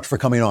 thanks so much for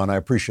coming on. I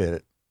appreciate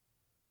it.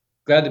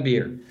 Glad to be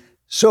here.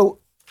 So,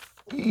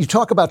 you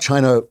talk about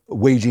China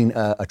waging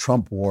a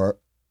Trump war.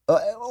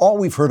 All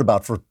we've heard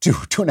about for two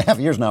and a half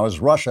years now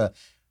is Russia.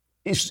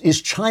 Is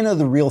China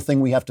the real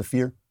thing we have to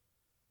fear?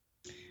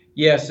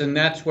 Yes, and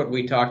that's what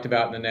we talked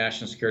about in the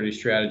national security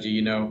strategy.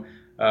 You know,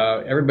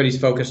 everybody's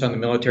focused on the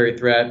military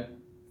threat,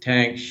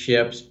 tanks,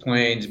 ships,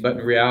 planes, but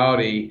in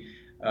reality,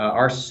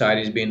 our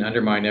society is being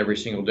undermined every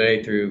single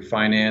day through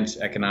finance,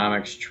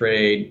 economics,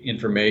 trade,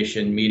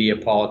 information, media,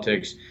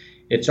 politics.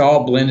 It's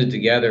all blended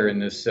together in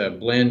this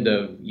blend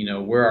of, you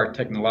know, where our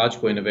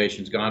technological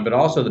innovation's gone, but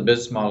also the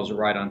business models are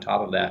right on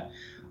top of that.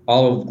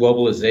 All of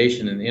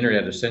globalization and the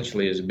internet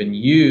essentially has been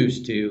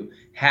used to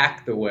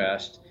hack the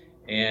West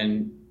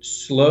and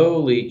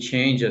slowly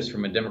change us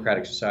from a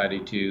democratic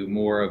society to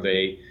more of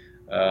a,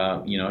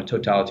 a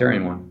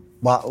totalitarian one.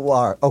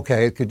 Well,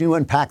 okay. Could you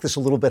unpack this a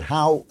little bit?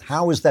 How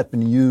has that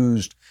been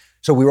used?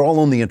 So we're all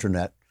on the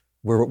internet.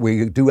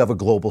 We do have a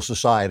global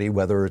society,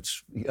 whether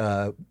it's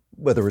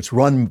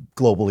run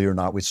globally or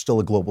not, we're still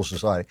a global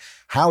society.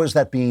 How is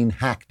that being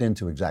hacked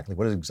into exactly?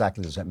 What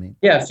exactly does that mean?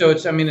 Yeah, so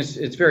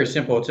it's very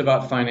simple. It's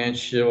about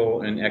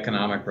financial and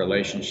economic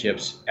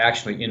relationships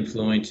actually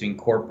influencing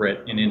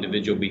corporate and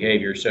individual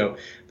behavior. So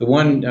the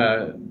one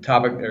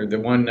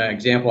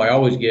example I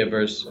always give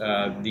is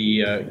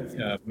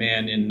the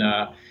man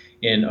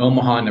in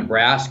Omaha,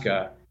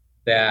 Nebraska,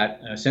 that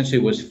essentially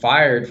was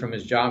fired from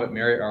his job at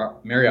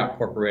Marriott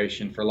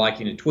Corporation for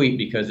liking a tweet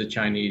because the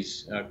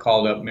Chinese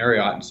called up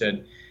Marriott and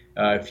said,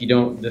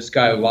 this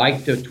guy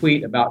liked a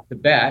tweet about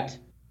Tibet,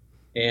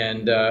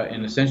 and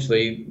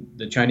essentially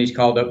the Chinese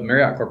called up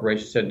Marriott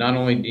Corporation and said, not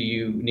only do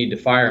you need to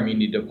fire him, you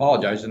need to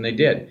apologize, and they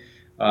did.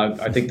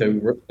 I think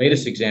the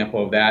latest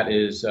example of that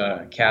is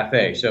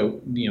Cathay. So,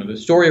 you know, the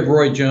story of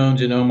Roy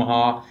Jones in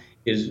Omaha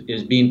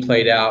is being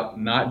played out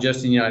not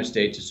just in the United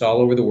States, it's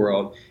all over the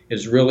world.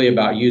 Is really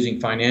about using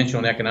financial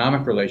and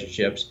economic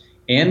relationships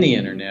and the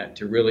internet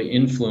to really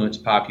influence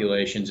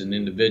populations and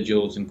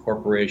individuals and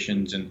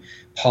corporations and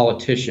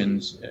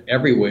politicians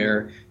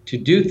everywhere to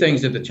do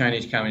things that the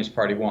Chinese Communist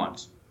Party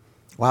wants.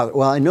 Wow.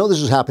 Well, I know this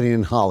is happening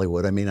in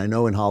Hollywood. I mean, I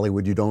know in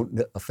Hollywood you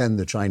don't offend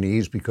the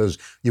Chinese because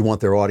you want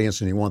their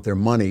audience and you want their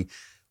money.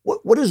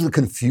 What is the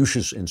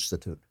Confucius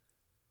Institute?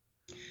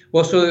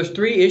 Well, so there's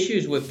three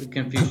issues with the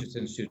Confucius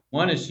Institute.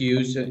 One is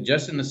used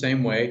just in the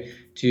same way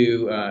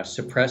to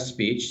suppress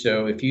speech.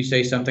 So if you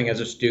say something as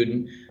a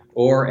student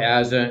or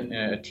as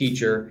a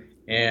teacher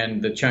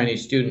and the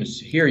Chinese students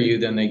hear you,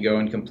 then they go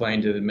and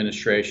complain to the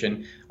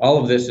administration. All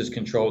of this is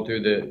controlled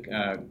through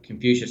the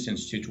Confucius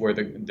Institute, where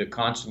the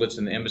consulates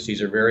and the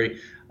embassies are very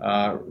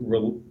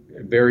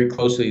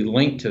closely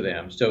linked to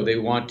them. So they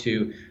want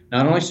to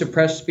not only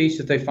suppress speech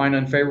that they find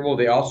unfavorable,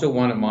 they also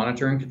want to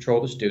monitor and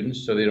control the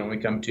students so they don't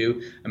become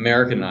too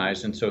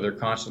Americanized. And so they're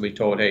constantly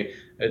told, hey,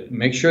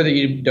 make sure that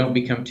you don't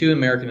become too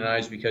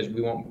Americanized because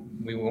you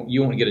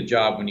won't get a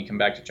job when you come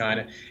back to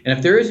China. And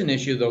if there is an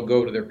issue, they'll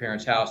go to their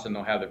parents' house and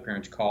they'll have their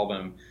parents call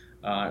them,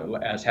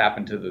 as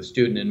happened to the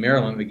student in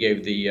Maryland that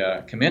gave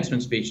the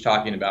commencement speech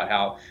talking about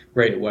how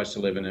great it was to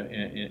live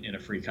in a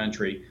free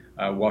country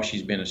while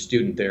she's been a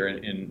student there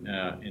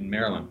in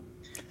Maryland.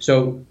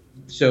 So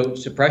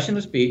suppression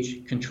of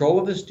speech, control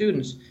of the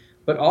students,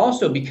 but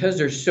also because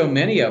there's so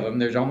many of them,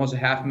 there's almost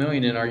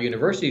 500,000 in our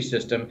university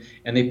system,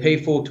 and they pay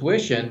full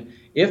tuition.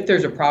 If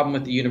there's a problem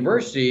with the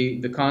university,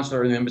 the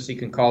consulate or the embassy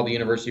can call the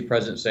university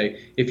president and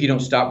say, if you don't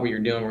stop what you're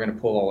doing, we're going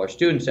to pull all our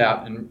students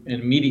out, and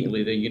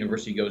immediately the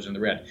university goes in the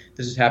red.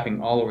 This is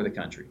happening all over the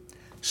country.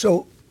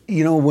 So,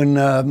 you know, when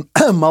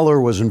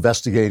Mueller was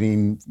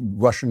investigating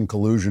Russian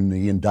collusion,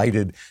 he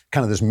indicted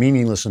kind of this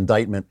meaningless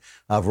indictment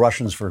of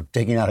Russians for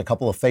taking out a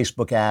couple of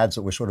Facebook ads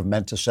that were sort of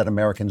meant to set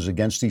Americans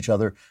against each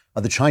other.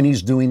 Are the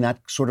Chinese doing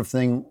that sort of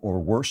thing or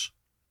worse?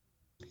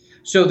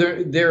 So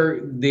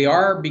they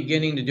are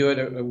beginning to do it.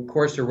 Of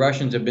course, the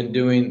Russians have been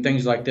doing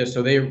things like this,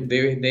 so they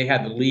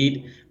had the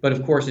lead. But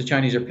of course, the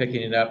Chinese are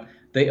picking it up.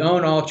 They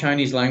own all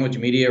Chinese language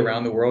media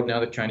around the world now.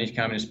 The Chinese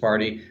Communist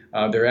Party,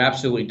 they're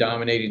absolutely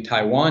dominating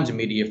Taiwan's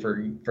media,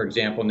 for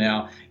example.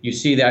 Now you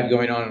see that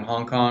going on in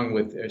Hong Kong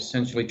with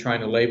essentially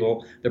trying to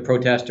label the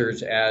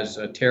protesters as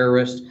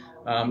terrorists.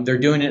 They're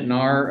doing it in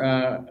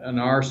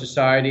our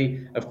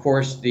society. Of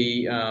course,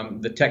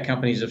 the tech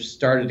companies have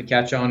started to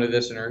catch on to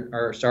this and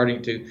are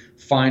starting to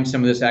find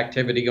some of this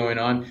activity going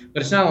on.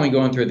 But it's not only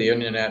going through the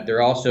internet;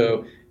 they're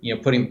also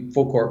putting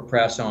full court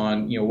press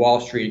on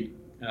Wall Street,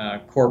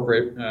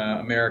 corporate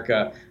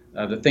America,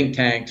 the think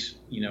tanks,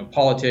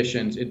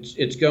 politicians.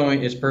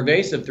 It's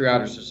pervasive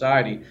throughout our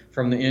society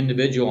from the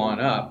individual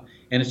on up,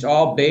 and it's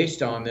all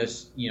based on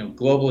this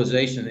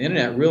globalization of the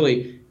internet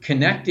really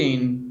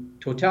connecting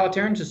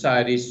totalitarian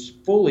societies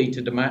fully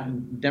to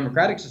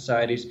democratic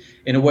societies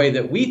in a way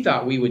that we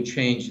thought we would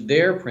change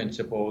their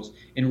principles.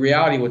 In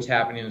reality, what's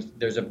happening is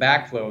there's a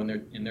backflow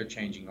and they're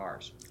changing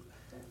ours.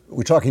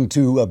 We're talking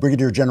to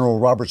Brigadier General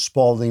Robert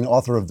Spalding,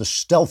 author of The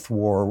Stealth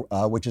War,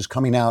 which is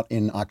coming out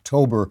in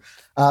October.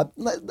 I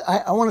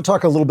want to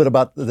talk a little bit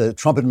about the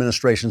Trump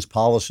administration's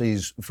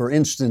policies. For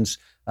instance,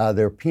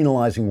 they're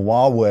penalizing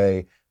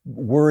Huawei,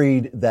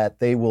 worried that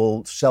they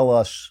will sell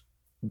us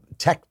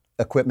tech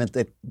equipment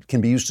that can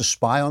be used to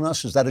spy on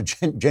us. Is that a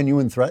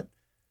genuine threat?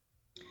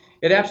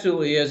 It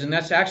absolutely is, and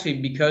that's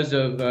actually because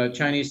of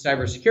Chinese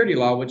cybersecurity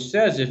law, which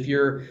says if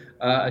you're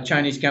a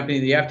Chinese company,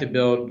 that you have to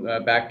build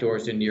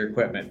backdoors into your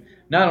equipment.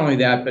 Not only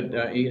that, but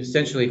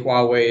essentially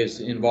Huawei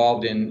is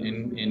involved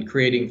in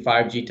creating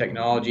 5G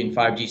technology and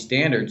 5G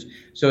standards.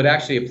 So it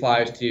actually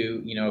applies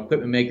to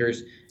equipment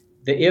makers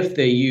if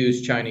they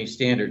use Chinese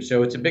standards.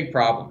 So it's a big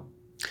problem.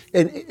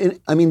 And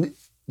I mean,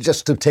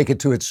 just to take it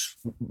to its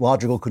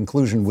logical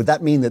conclusion, would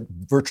that mean that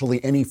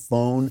virtually any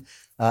phone,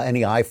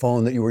 any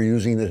iPhone that you were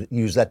using that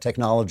used that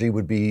technology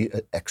would be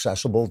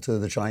accessible to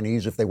the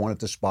Chinese if they wanted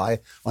to spy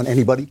on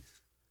anybody?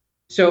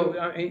 So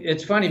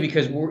it's funny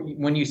because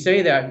when you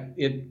say that,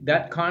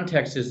 that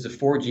context is the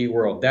 4G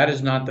world. That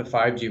is not the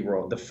 5G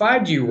world. The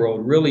 5G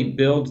world really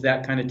builds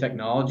that kind of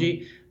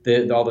technology,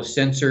 all the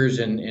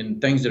sensors and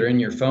things that are in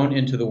your phone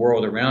into the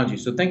world around you.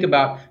 So think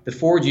about the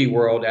 4G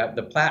world.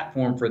 The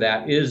platform for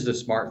that is the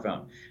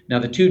smartphone. Now,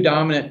 the two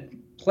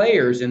dominant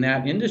players in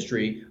that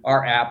industry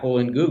are Apple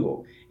and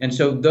Google. And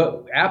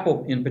so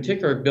Apple in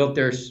particular built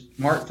their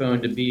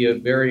smartphone to be a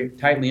very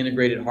tightly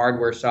integrated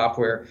hardware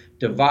software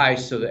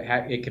device so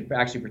that it could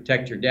actually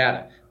protect your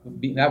data.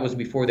 That was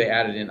before they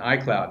added in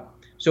iCloud.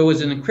 So it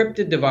was an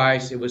encrypted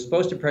device. It was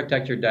supposed to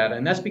protect your data,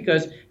 and that's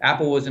because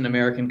Apple was an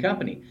American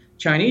company.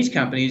 Chinese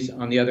companies,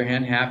 on the other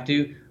hand, have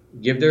to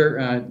give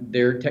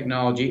their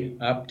technology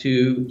up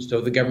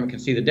so the government can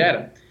see the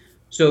data.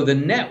 So the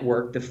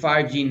network, the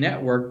 5G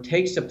network,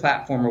 takes the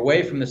platform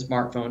away from the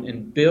smartphone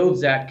and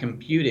builds that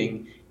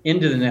computing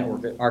into the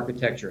network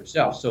architecture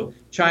itself. So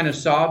China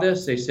saw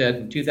this. They said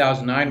in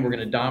 2009, we're going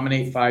to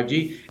dominate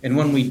 5G. And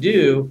when we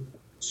do,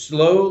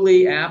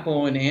 slowly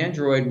Apple and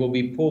Android will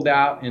be pulled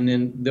out, and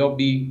then they'll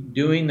be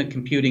doing the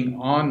computing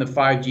on the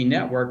 5G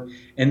network.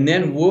 And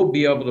then we'll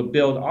be able to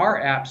build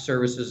our app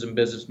services and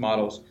business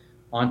models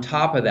on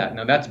top of that.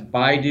 Now that's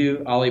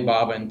Baidu,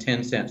 Alibaba, and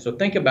Tencent. So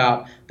think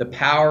about the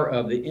power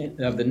of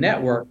the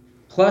network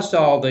plus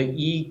all the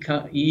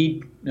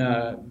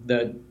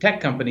the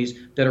tech companies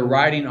that are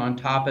riding on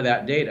top of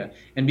that data.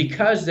 And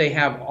because they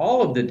have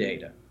all of the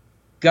data,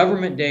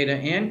 government data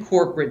and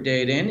corporate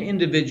data and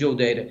individual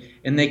data,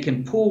 and they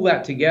can pool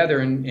that together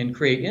and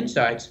create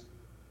insights,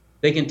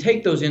 they can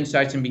take those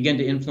insights and begin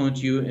to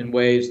influence you in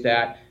ways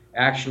that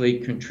actually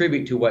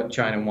contribute to what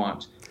China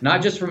wants,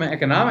 not just from an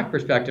economic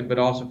perspective, but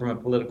also from a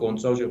political and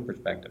social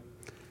perspective.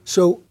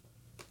 So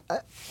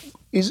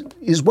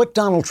is what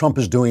Donald Trump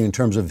is doing in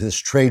terms of this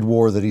trade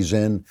war that he's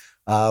in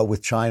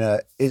with China,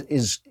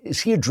 is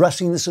he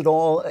addressing this at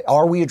all?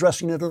 Are we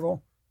addressing it at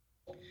all?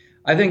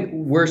 I think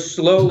we're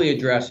slowly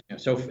addressing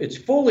it. So it's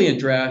fully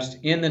addressed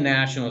in the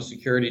national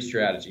security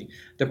strategy.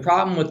 The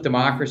problem with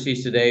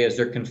democracies today is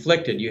they're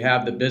conflicted. You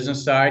have the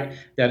business side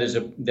that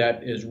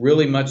is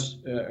really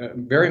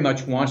very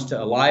much wants to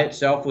ally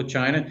itself with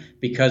China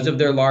because of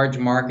their large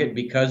market,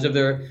 because of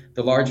the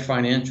large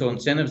financial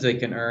incentives they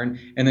can earn,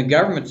 and the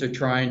governments are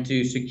trying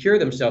to secure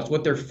themselves.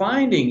 What they're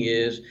finding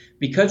is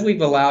because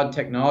we've allowed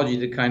technology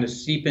to kind of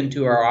seep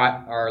into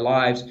our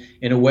lives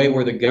in a way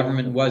where the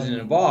government wasn't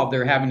involved,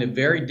 they're having a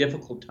very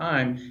difficult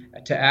time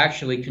to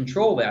actually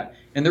control that.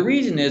 And the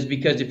reason is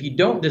because if you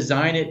don't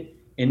design it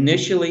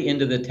initially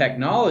into the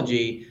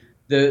technology,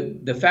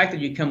 the fact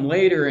that you come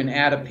later and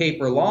add a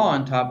paper law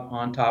on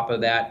top of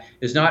that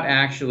is not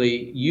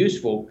actually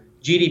useful.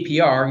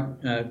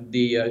 GDPR,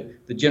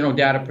 the General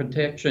Data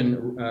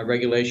Protection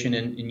Regulation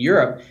in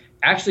Europe,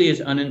 actually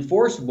is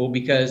unenforceable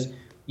because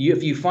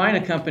if you fine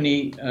a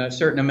company a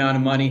certain amount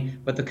of money,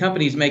 but the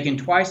company's making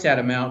twice that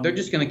amount, they're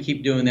just going to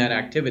keep doing that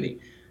activity.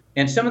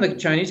 And some of the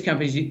Chinese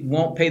companies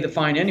won't pay the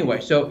fine anyway.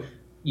 So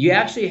you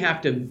actually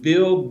have to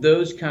build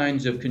those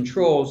kinds of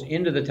controls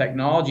into the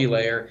technology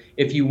layer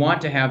if you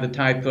want to have the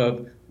type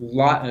of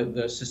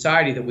the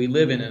society that we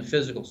live in a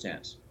physical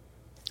sense.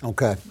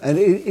 Okay. And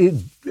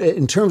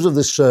in terms of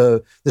this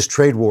this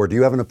trade war, do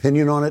you have an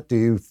opinion on it? Do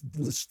you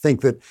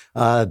think that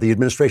the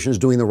administration is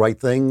doing the right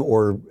thing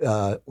or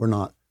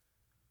not?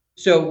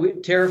 So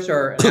tariffs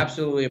are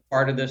absolutely a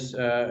part of this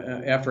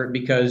effort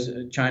because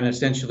China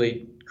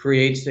essentially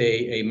creates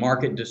a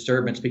market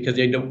disturbance because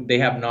they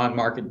have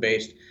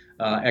non-market-based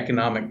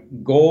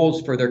economic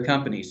goals for their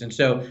companies. And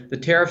so the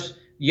tariffs,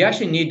 you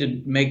actually need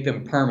to make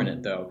them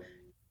permanent, though.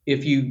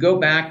 If you go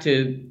back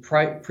to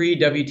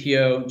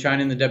pre-WTO,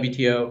 China and the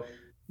WTO,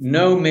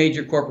 no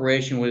major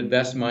corporation would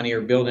invest money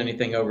or build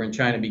anything over in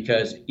China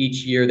because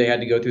each year they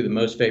had to go through the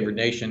Most Favored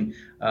Nation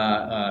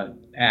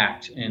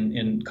Act,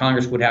 and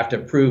Congress would have to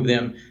approve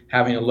them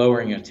having a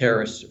lowering of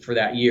tariffs for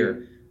that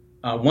year.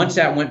 Once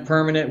that went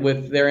permanent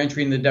with their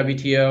entry in the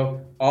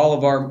WTO, all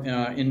of our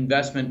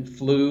investment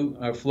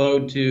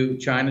flowed to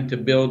China to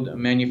build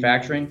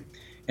manufacturing,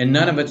 and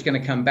none of it's going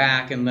to come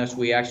back unless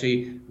we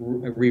actually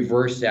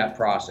reverse that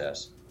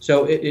process.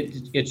 So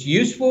it's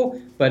useful,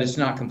 but it's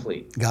not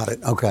complete. Got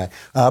it. Okay.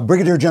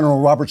 Brigadier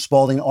General Robert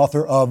Spalding,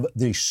 author of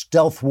The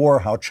Stealth War,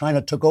 How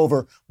China Took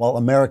Over While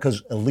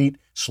America's Elite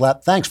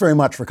Slept. Thanks very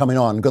much for coming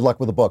on. Good luck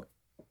with the book.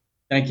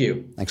 Thank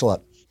you. Thanks a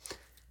lot.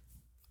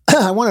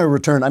 I want to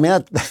return. I mean,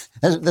 that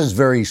is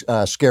very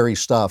scary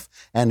stuff.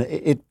 And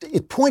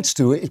it points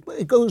to,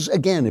 it goes,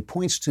 again, it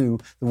points to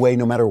the way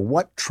no matter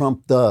what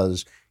Trump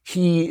does,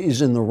 he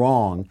is in the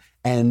wrong.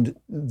 And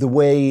the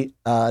way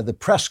the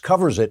press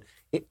covers it,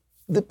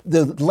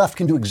 the left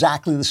can do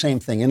exactly the same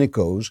thing. And it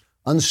goes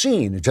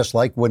unseen, just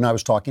like when I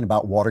was talking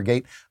about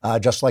Watergate,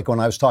 just like when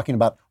I was talking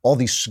about all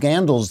these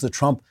scandals that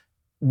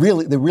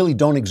really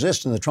don't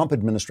exist in the Trump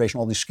administration,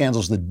 all these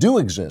scandals that do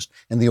exist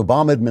in the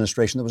Obama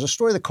administration. There was a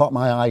story that caught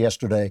my eye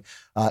yesterday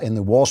in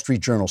the Wall Street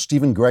Journal,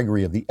 Stephen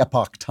Gregory of the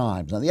Epoch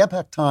Times. Now, the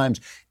Epoch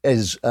Times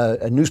is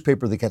a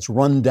newspaper that gets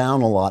run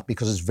down a lot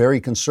because it's very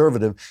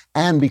conservative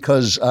and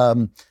because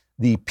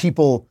the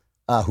people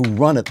who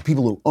run it, the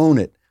people who own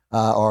it,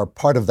 are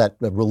part of that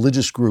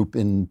religious group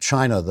in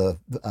China, the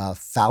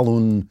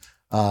Falun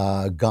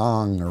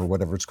Gong or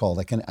whatever it's called.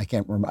 I can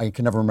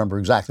never remember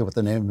exactly what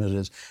the name of it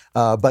is.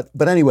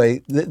 But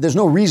anyway, there's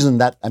no reason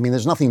that, I mean,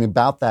 there's nothing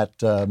about that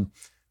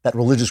that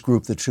religious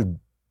group that should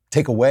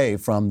take away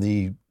from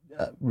the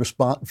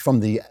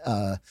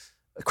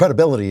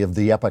credibility of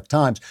the Epoch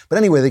Times. But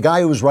anyway, the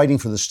guy who was writing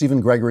for the Stephen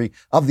Gregory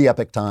of the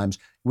Epoch Times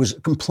was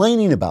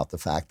complaining about the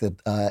fact that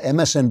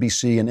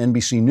MSNBC and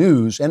NBC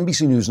News and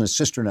its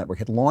sister network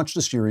had launched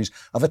a series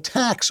of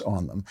attacks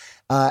on them,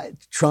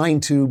 trying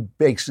to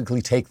basically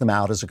take them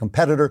out as a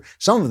competitor.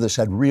 Some of this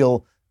had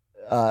real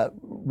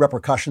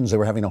repercussions. They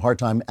were having a hard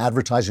time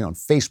advertising on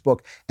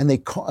Facebook, and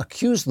they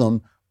accused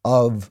them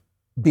of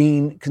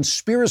being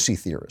conspiracy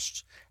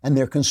theorists. And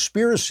their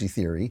conspiracy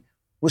theory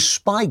was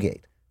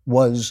Spygate,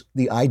 was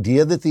the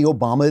idea that the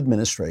Obama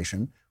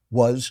administration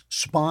was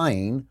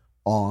spying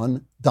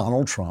on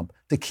Donald Trump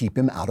to keep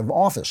him out of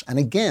office. And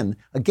again,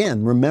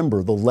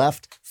 remember, the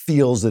left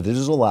feels that it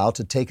is allowed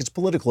to take its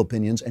political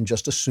opinions and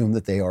just assume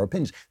that they are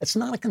opinions. That's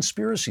not a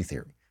conspiracy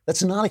theory.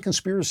 That's not a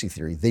conspiracy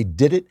theory. They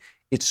did it.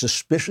 It's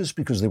suspicious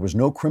because there was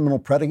no criminal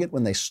predicate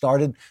when they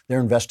started their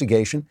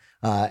investigation.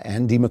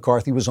 Andy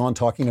McCarthy was on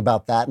talking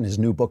about that, and his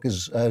new book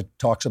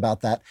talks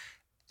about that.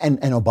 And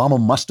Obama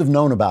must have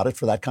known about it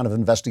for that kind of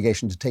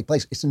investigation to take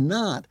place. It's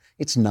not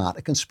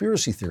a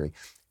conspiracy theory.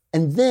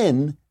 And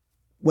then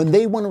when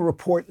they want to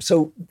report,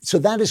 so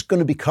that is going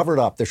to be covered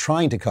up. They're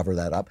trying to cover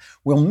that up.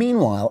 Well,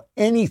 meanwhile,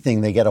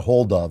 anything they get a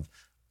hold of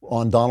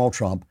on Donald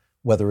Trump,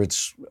 whether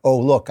it's,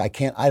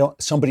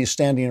 somebody is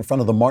standing in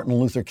front of the Martin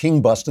Luther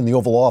King bust in the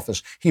Oval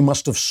Office, he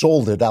must have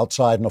sold it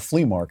outside in a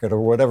flea market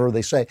or whatever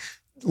they say.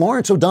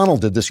 Lawrence O'Donnell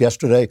did this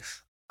yesterday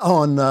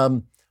on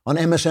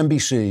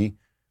MSNBC.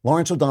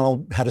 Lawrence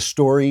O'Donnell had a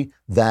story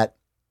that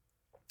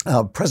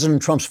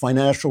President Trump's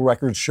financial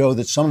records show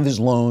that some of his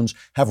loans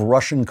have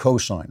Russian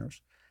co-signers.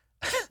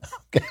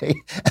 Okay.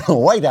 And the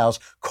White House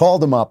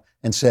called him up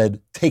and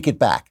said, take it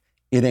back.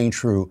 It ain't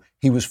true.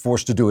 He was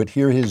forced to do it.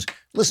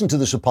 Listen to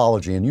this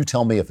apology, and you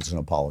tell me if it's an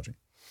apology.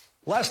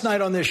 Last night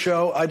on this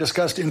show, I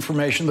discussed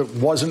information that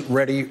wasn't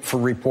ready for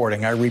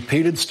reporting. I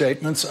repeated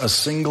statements a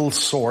single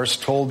source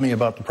told me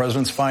about the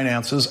president's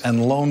finances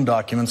and loan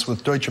documents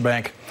with Deutsche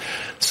Bank,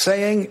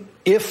 saying,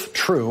 if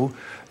true,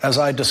 as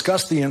I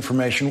discussed the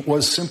information,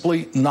 was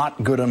simply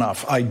not good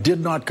enough. I did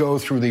not go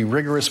through the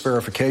rigorous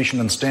verification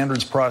and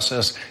standards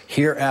process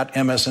here at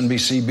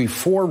MSNBC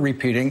before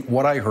repeating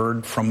what I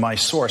heard from my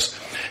source.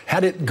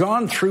 Had it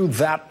gone through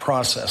that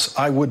process,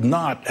 I would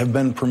not have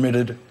been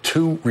permitted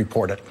to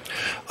report it.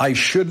 I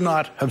should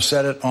not have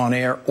said it on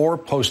air or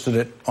posted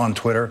it on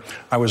Twitter.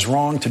 I was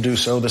wrong to do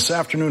so. This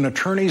afternoon,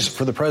 attorneys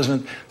for the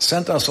president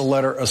sent us a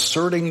letter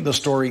asserting the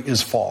story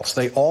is false.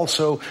 They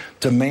also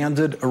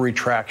demanded a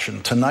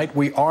retraction. Tonight,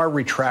 we are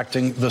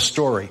retracting the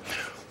story.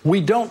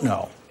 We don't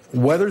know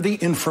whether the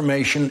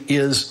information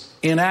is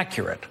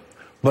inaccurate,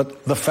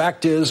 but the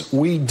fact is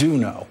we do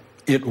know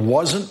It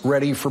wasn't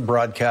ready for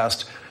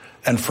broadcast,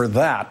 and for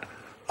that,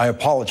 I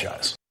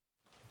apologize.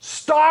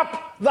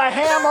 Stop the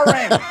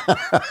hammering!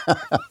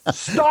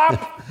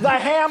 Stop the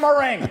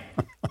hammering!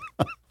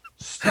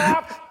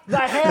 Stop the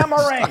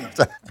hammering!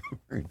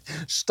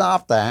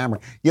 Stop the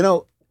hammering. You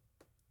know,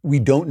 we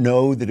don't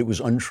know that it was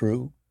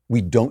untrue. We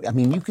don't, I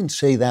mean, you can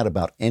say that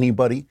about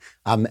anybody.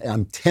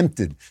 I'm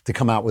tempted to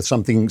come out with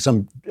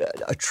some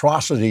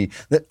atrocity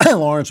that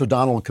Lawrence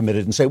O'Donnell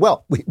committed and say,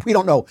 well, we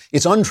don't know.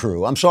 It's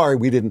untrue. I'm sorry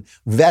we didn't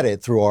vet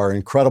it through our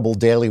incredible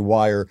Daily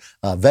Wire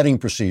vetting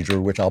procedure,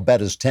 which I'll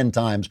bet is 10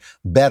 times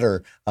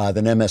better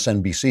than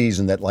MSNBC's,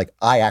 and that, like,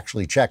 I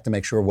actually check to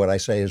make sure what I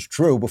say is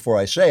true before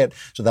I say it.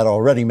 So that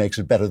already makes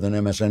it better than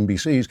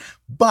MSNBC's.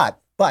 But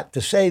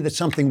to say that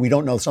something we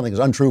don't know, something is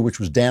untrue, which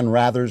was Dan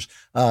Rather's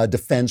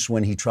defense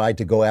when he tried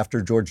to go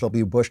after George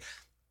W. Bush,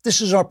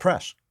 this is our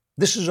press.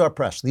 This is our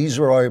press. These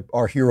are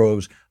our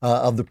heroes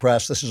of the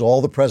press. This is all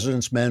the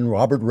president's men.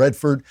 Robert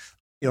Redford.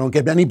 You don't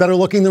get any better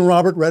looking than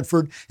Robert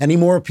Redford, any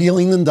more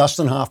appealing than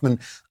Dustin Hoffman.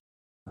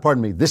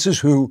 Pardon me. This is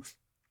who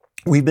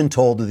we've been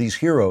told are these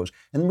heroes.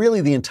 And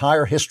really the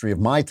entire history of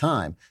my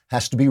time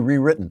has to be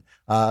rewritten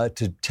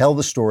to tell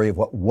the story of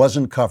what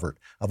wasn't covered,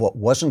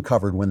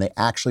 when they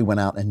actually went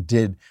out and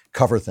did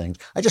cover things.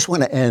 I just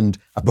want to end,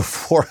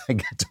 before I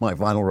get to my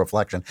final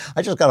reflection,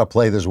 I just got to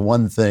play this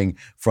one thing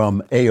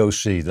from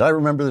AOC. Did I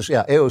remember this?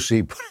 Yeah,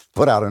 AOC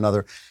put out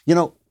another. You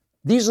know,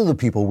 these are the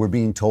people we're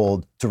being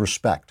told to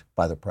respect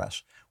by the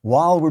press.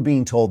 While we're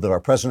being told that our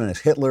president is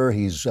Hitler,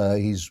 he's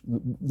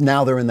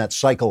now they're in that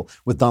cycle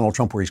with Donald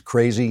Trump where he's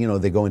crazy. You know,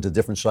 they go into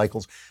different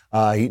cycles.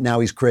 Now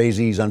he's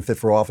crazy, he's unfit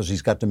for office,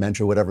 he's got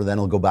dementia, whatever. Then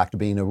he'll go back to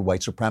being a white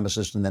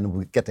supremacist, and then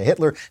we get to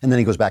Hitler, and then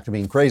he goes back to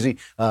being crazy.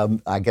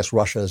 I guess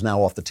Russia is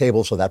now off the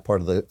table, so that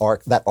part of the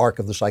arc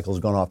of the cycle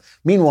has gone off.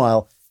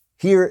 Meanwhile,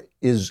 here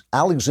is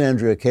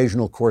Alexandria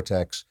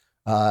Ocasio-Cortez.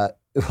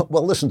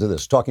 Well, listen to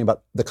this, talking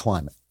about the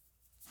climate.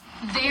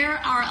 There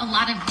are a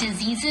lot of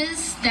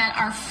diseases that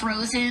are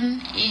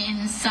frozen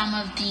in some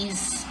of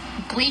these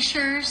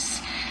glaciers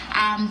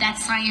that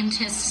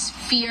scientists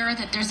fear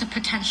that there's a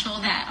potential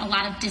that a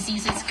lot of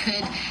diseases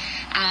could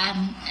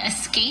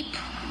escape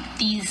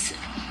these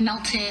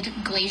melted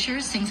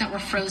glaciers, things that were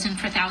frozen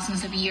for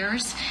thousands of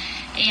years,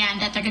 and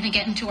that they're going to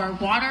get into our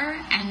water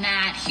and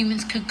that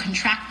humans could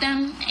contract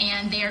them,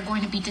 and they are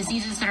going to be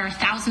diseases that are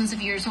thousands of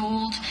years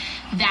old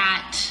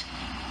that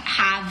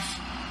have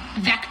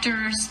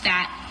vectors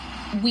that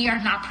we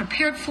are not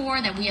prepared for,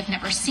 that we have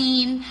never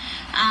seen.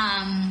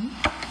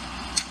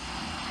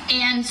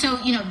 And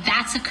so, you know,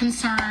 that's a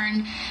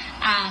concern.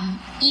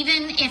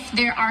 Even if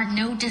there are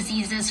no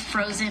diseases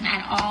frozen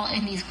at all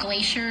in these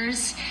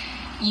glaciers,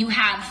 you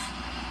have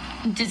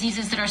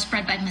diseases that are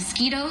spread by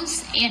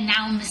mosquitoes, and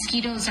now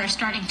mosquitoes are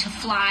starting to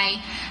fly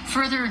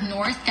further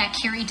north that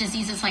carry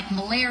diseases like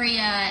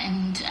malaria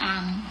and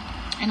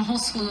a whole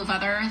slew of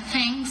other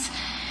things.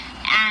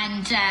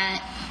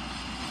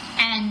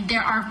 And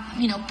there are,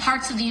 you know,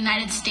 parts of the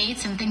United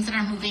States and things that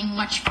are moving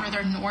much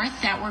further north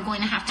that we're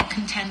going to have to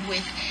contend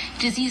with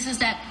diseases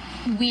that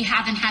we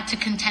haven't had to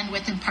contend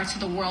with in parts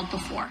of the world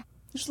before.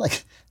 It's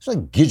like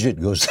Gidget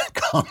goes to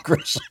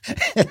Congress.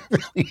 It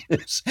really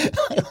is.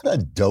 What a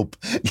dope.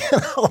 You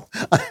know,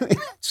 I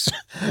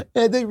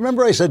mean,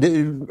 remember I said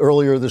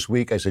earlier this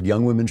week, I said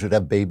young women should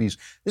have babies.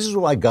 This is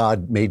why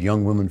God made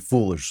young women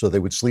foolish, so they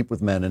would sleep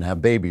with men and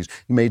have babies.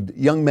 He made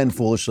young men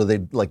foolish so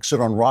they'd like sit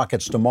on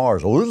rockets to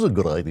Mars. Oh, this is a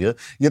good idea.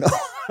 You know,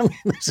 I mean,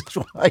 this is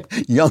why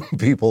young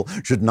people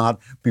should not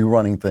be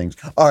running things.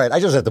 All right, I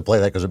just had to play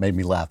that because it made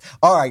me laugh.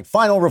 All right,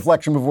 final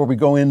reflection before we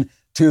go in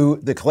to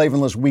the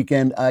Klavanless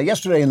weekend.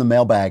 Yesterday in the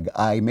mailbag,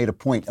 I made a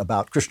point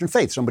about Christian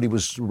faith. Somebody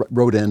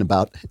wrote in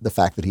about the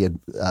fact that he had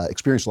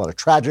experienced a lot of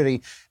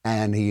tragedy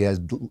and he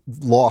had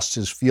lost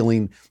his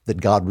feeling that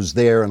God was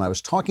there. And I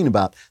was talking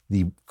about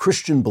the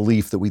Christian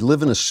belief that we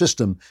live in a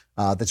system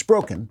that's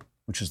broken,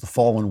 which is the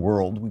fallen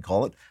world, we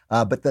call it,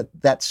 but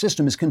that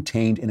system is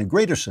contained in a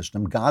greater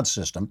system, God's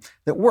system,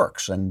 that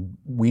works. And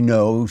we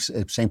know,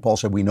 St. Paul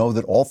said, we know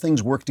that all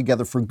things work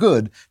together for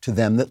good to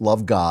them that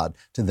love God,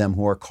 to them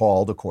who are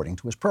called according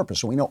to his purpose.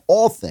 So we know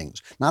all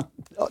things,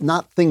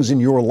 not things in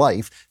your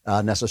life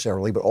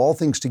necessarily, but all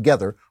things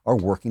together are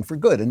working for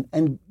good.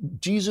 And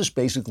Jesus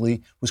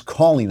basically was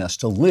calling us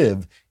to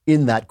live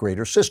in that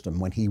greater system.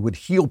 When he would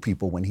heal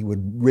people, when he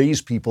would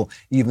raise people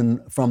even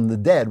from the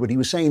dead, what he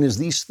was saying is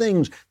these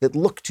things that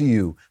look to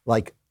you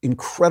like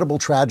incredible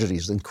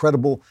tragedies,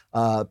 incredible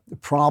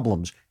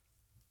problems,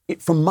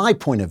 from my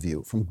point of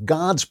view, from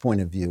God's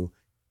point of view,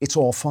 it's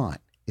all fine.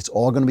 It's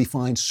all going to be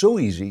fine. So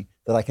easy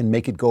that I can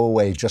make it go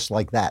away just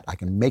like that. I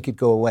can make it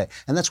go away.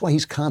 And that's why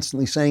he's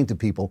constantly saying to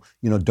people,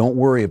 you know, don't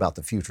worry about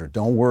the future.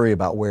 Don't worry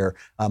about where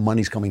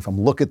money's coming from.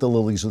 Look at the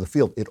lilies of the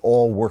field. It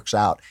all works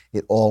out.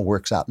 It all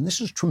works out. And this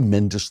is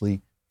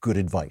tremendously good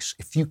advice.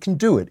 If you can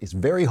do it, it's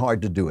very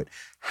hard to do it.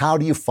 How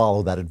do you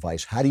follow that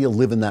advice? How do you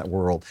live in that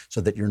world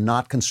so that you're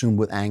not consumed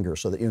with anger,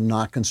 so that you're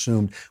not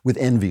consumed with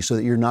envy, so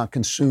that you're not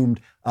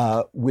consumed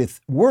with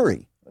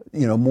worry,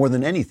 you know, more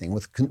than anything,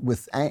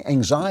 with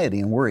anxiety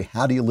and worry?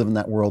 How do you live in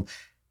that world?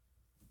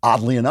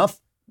 Oddly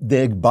enough,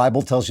 the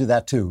Bible tells you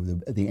that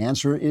too. The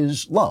answer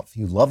is love.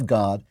 You love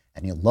God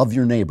and you love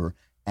your neighbor,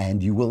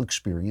 and you will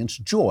experience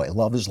joy.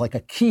 Love is like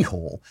a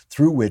keyhole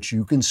through which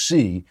you can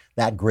see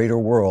that greater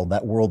world,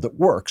 that world that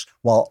works,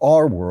 while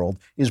our world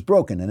is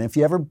broken. And if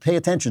you ever pay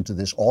attention to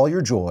this, all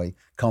your joy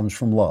comes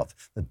from love.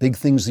 The big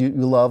things that you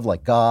love,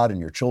 like God and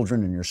your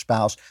children and your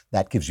spouse,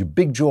 that gives you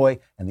big joy.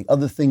 And the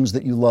other things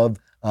that you love,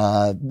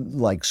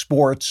 like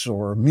sports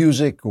or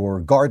music or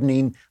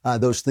gardening,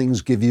 those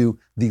things give you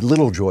the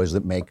little joys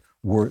that make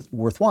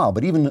worthwhile.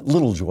 But even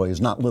little joy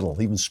is not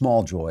little. Even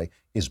small joy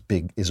is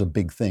a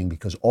big thing,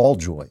 because all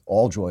joy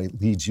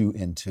leads you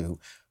into,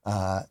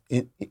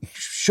 it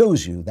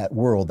shows you that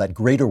world, that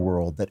greater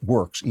world that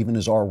works, even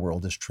as our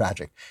world is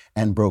tragic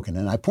and broken.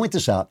 And I point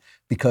this out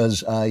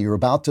because you're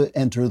about to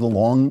enter the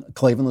long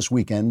Klavanless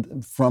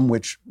weekend, from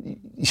which,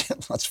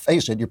 let's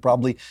face it, you're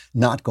probably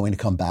not going to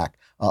come back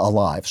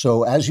alive.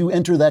 So as you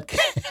enter that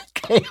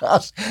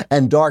chaos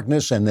and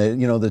darkness, and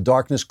the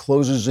darkness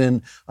closes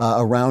in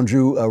around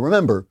you,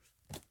 remember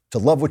to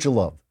love what you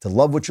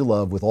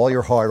love with all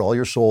your heart, all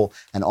your soul,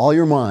 and all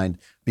your mind,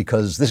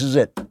 because this is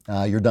it.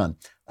 You're done.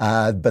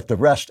 But the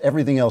rest,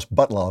 everything else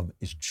but love,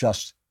 is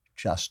just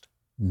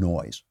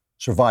noise.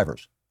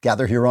 Survivors,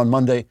 gather here on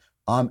Monday.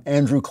 I'm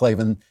Andrew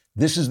Klavan.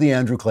 This is The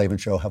Andrew Klavan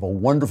Show. Have a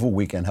wonderful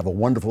weekend. Have a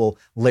wonderful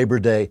Labor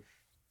Day.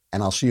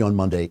 And I'll see you on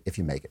Monday if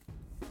you make it.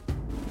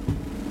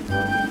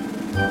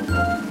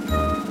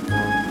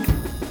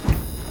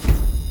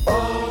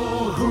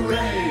 Oh,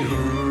 hooray,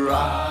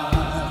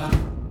 hurrah.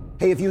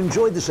 Hey, if you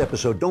enjoyed this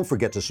episode, don't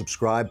forget to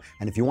subscribe.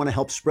 And if you want to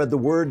help spread the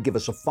word, give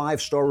us a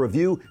 5-star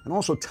review, and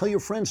also tell your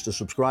friends to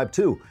subscribe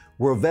too.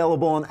 We're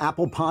available on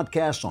Apple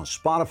Podcasts, on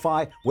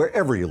Spotify,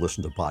 wherever you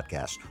listen to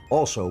podcasts.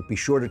 Also, be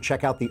sure to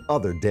check out the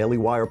other Daily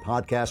Wire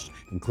podcasts,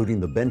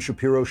 including The Ben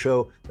Shapiro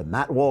Show, The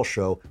Matt Walsh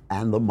Show,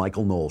 and The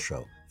Michael Knowles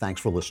Show.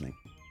 Thanks for listening.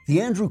 The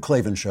Andrew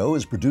Klavan Show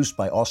is produced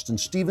by Austin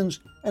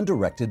Stevens and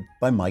directed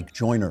by Mike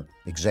Joyner.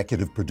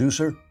 Executive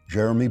producer,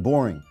 Jeremy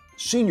Boring.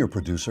 Senior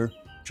producer,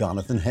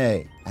 Jonathan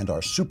Hay. And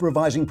our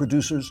supervising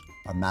producers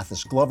are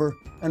Mathis Glover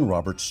and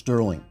Robert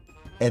Sterling.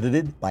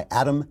 Edited by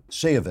Adam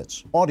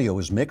Sayevitz. Audio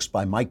is mixed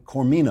by Mike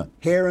Cormina.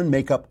 Hair and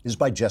makeup is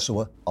by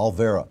Jesua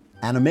Alvera.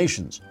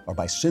 Animations are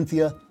by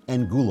Cynthia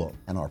Angulo.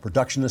 And our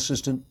production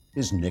assistant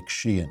is Nick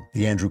Sheehan.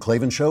 The Andrew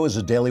Klavan Show is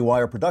a Daily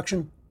Wire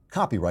production.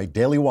 Copyright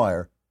Daily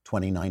Wire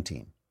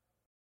 2019.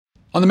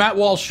 On the Matt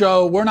Walsh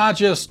Show, we're not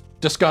just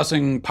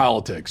discussing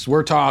politics.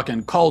 We're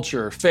talking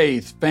culture,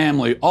 faith,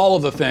 family, all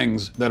of the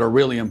things that are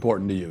really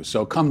important to you.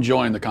 So come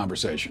join the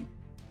conversation.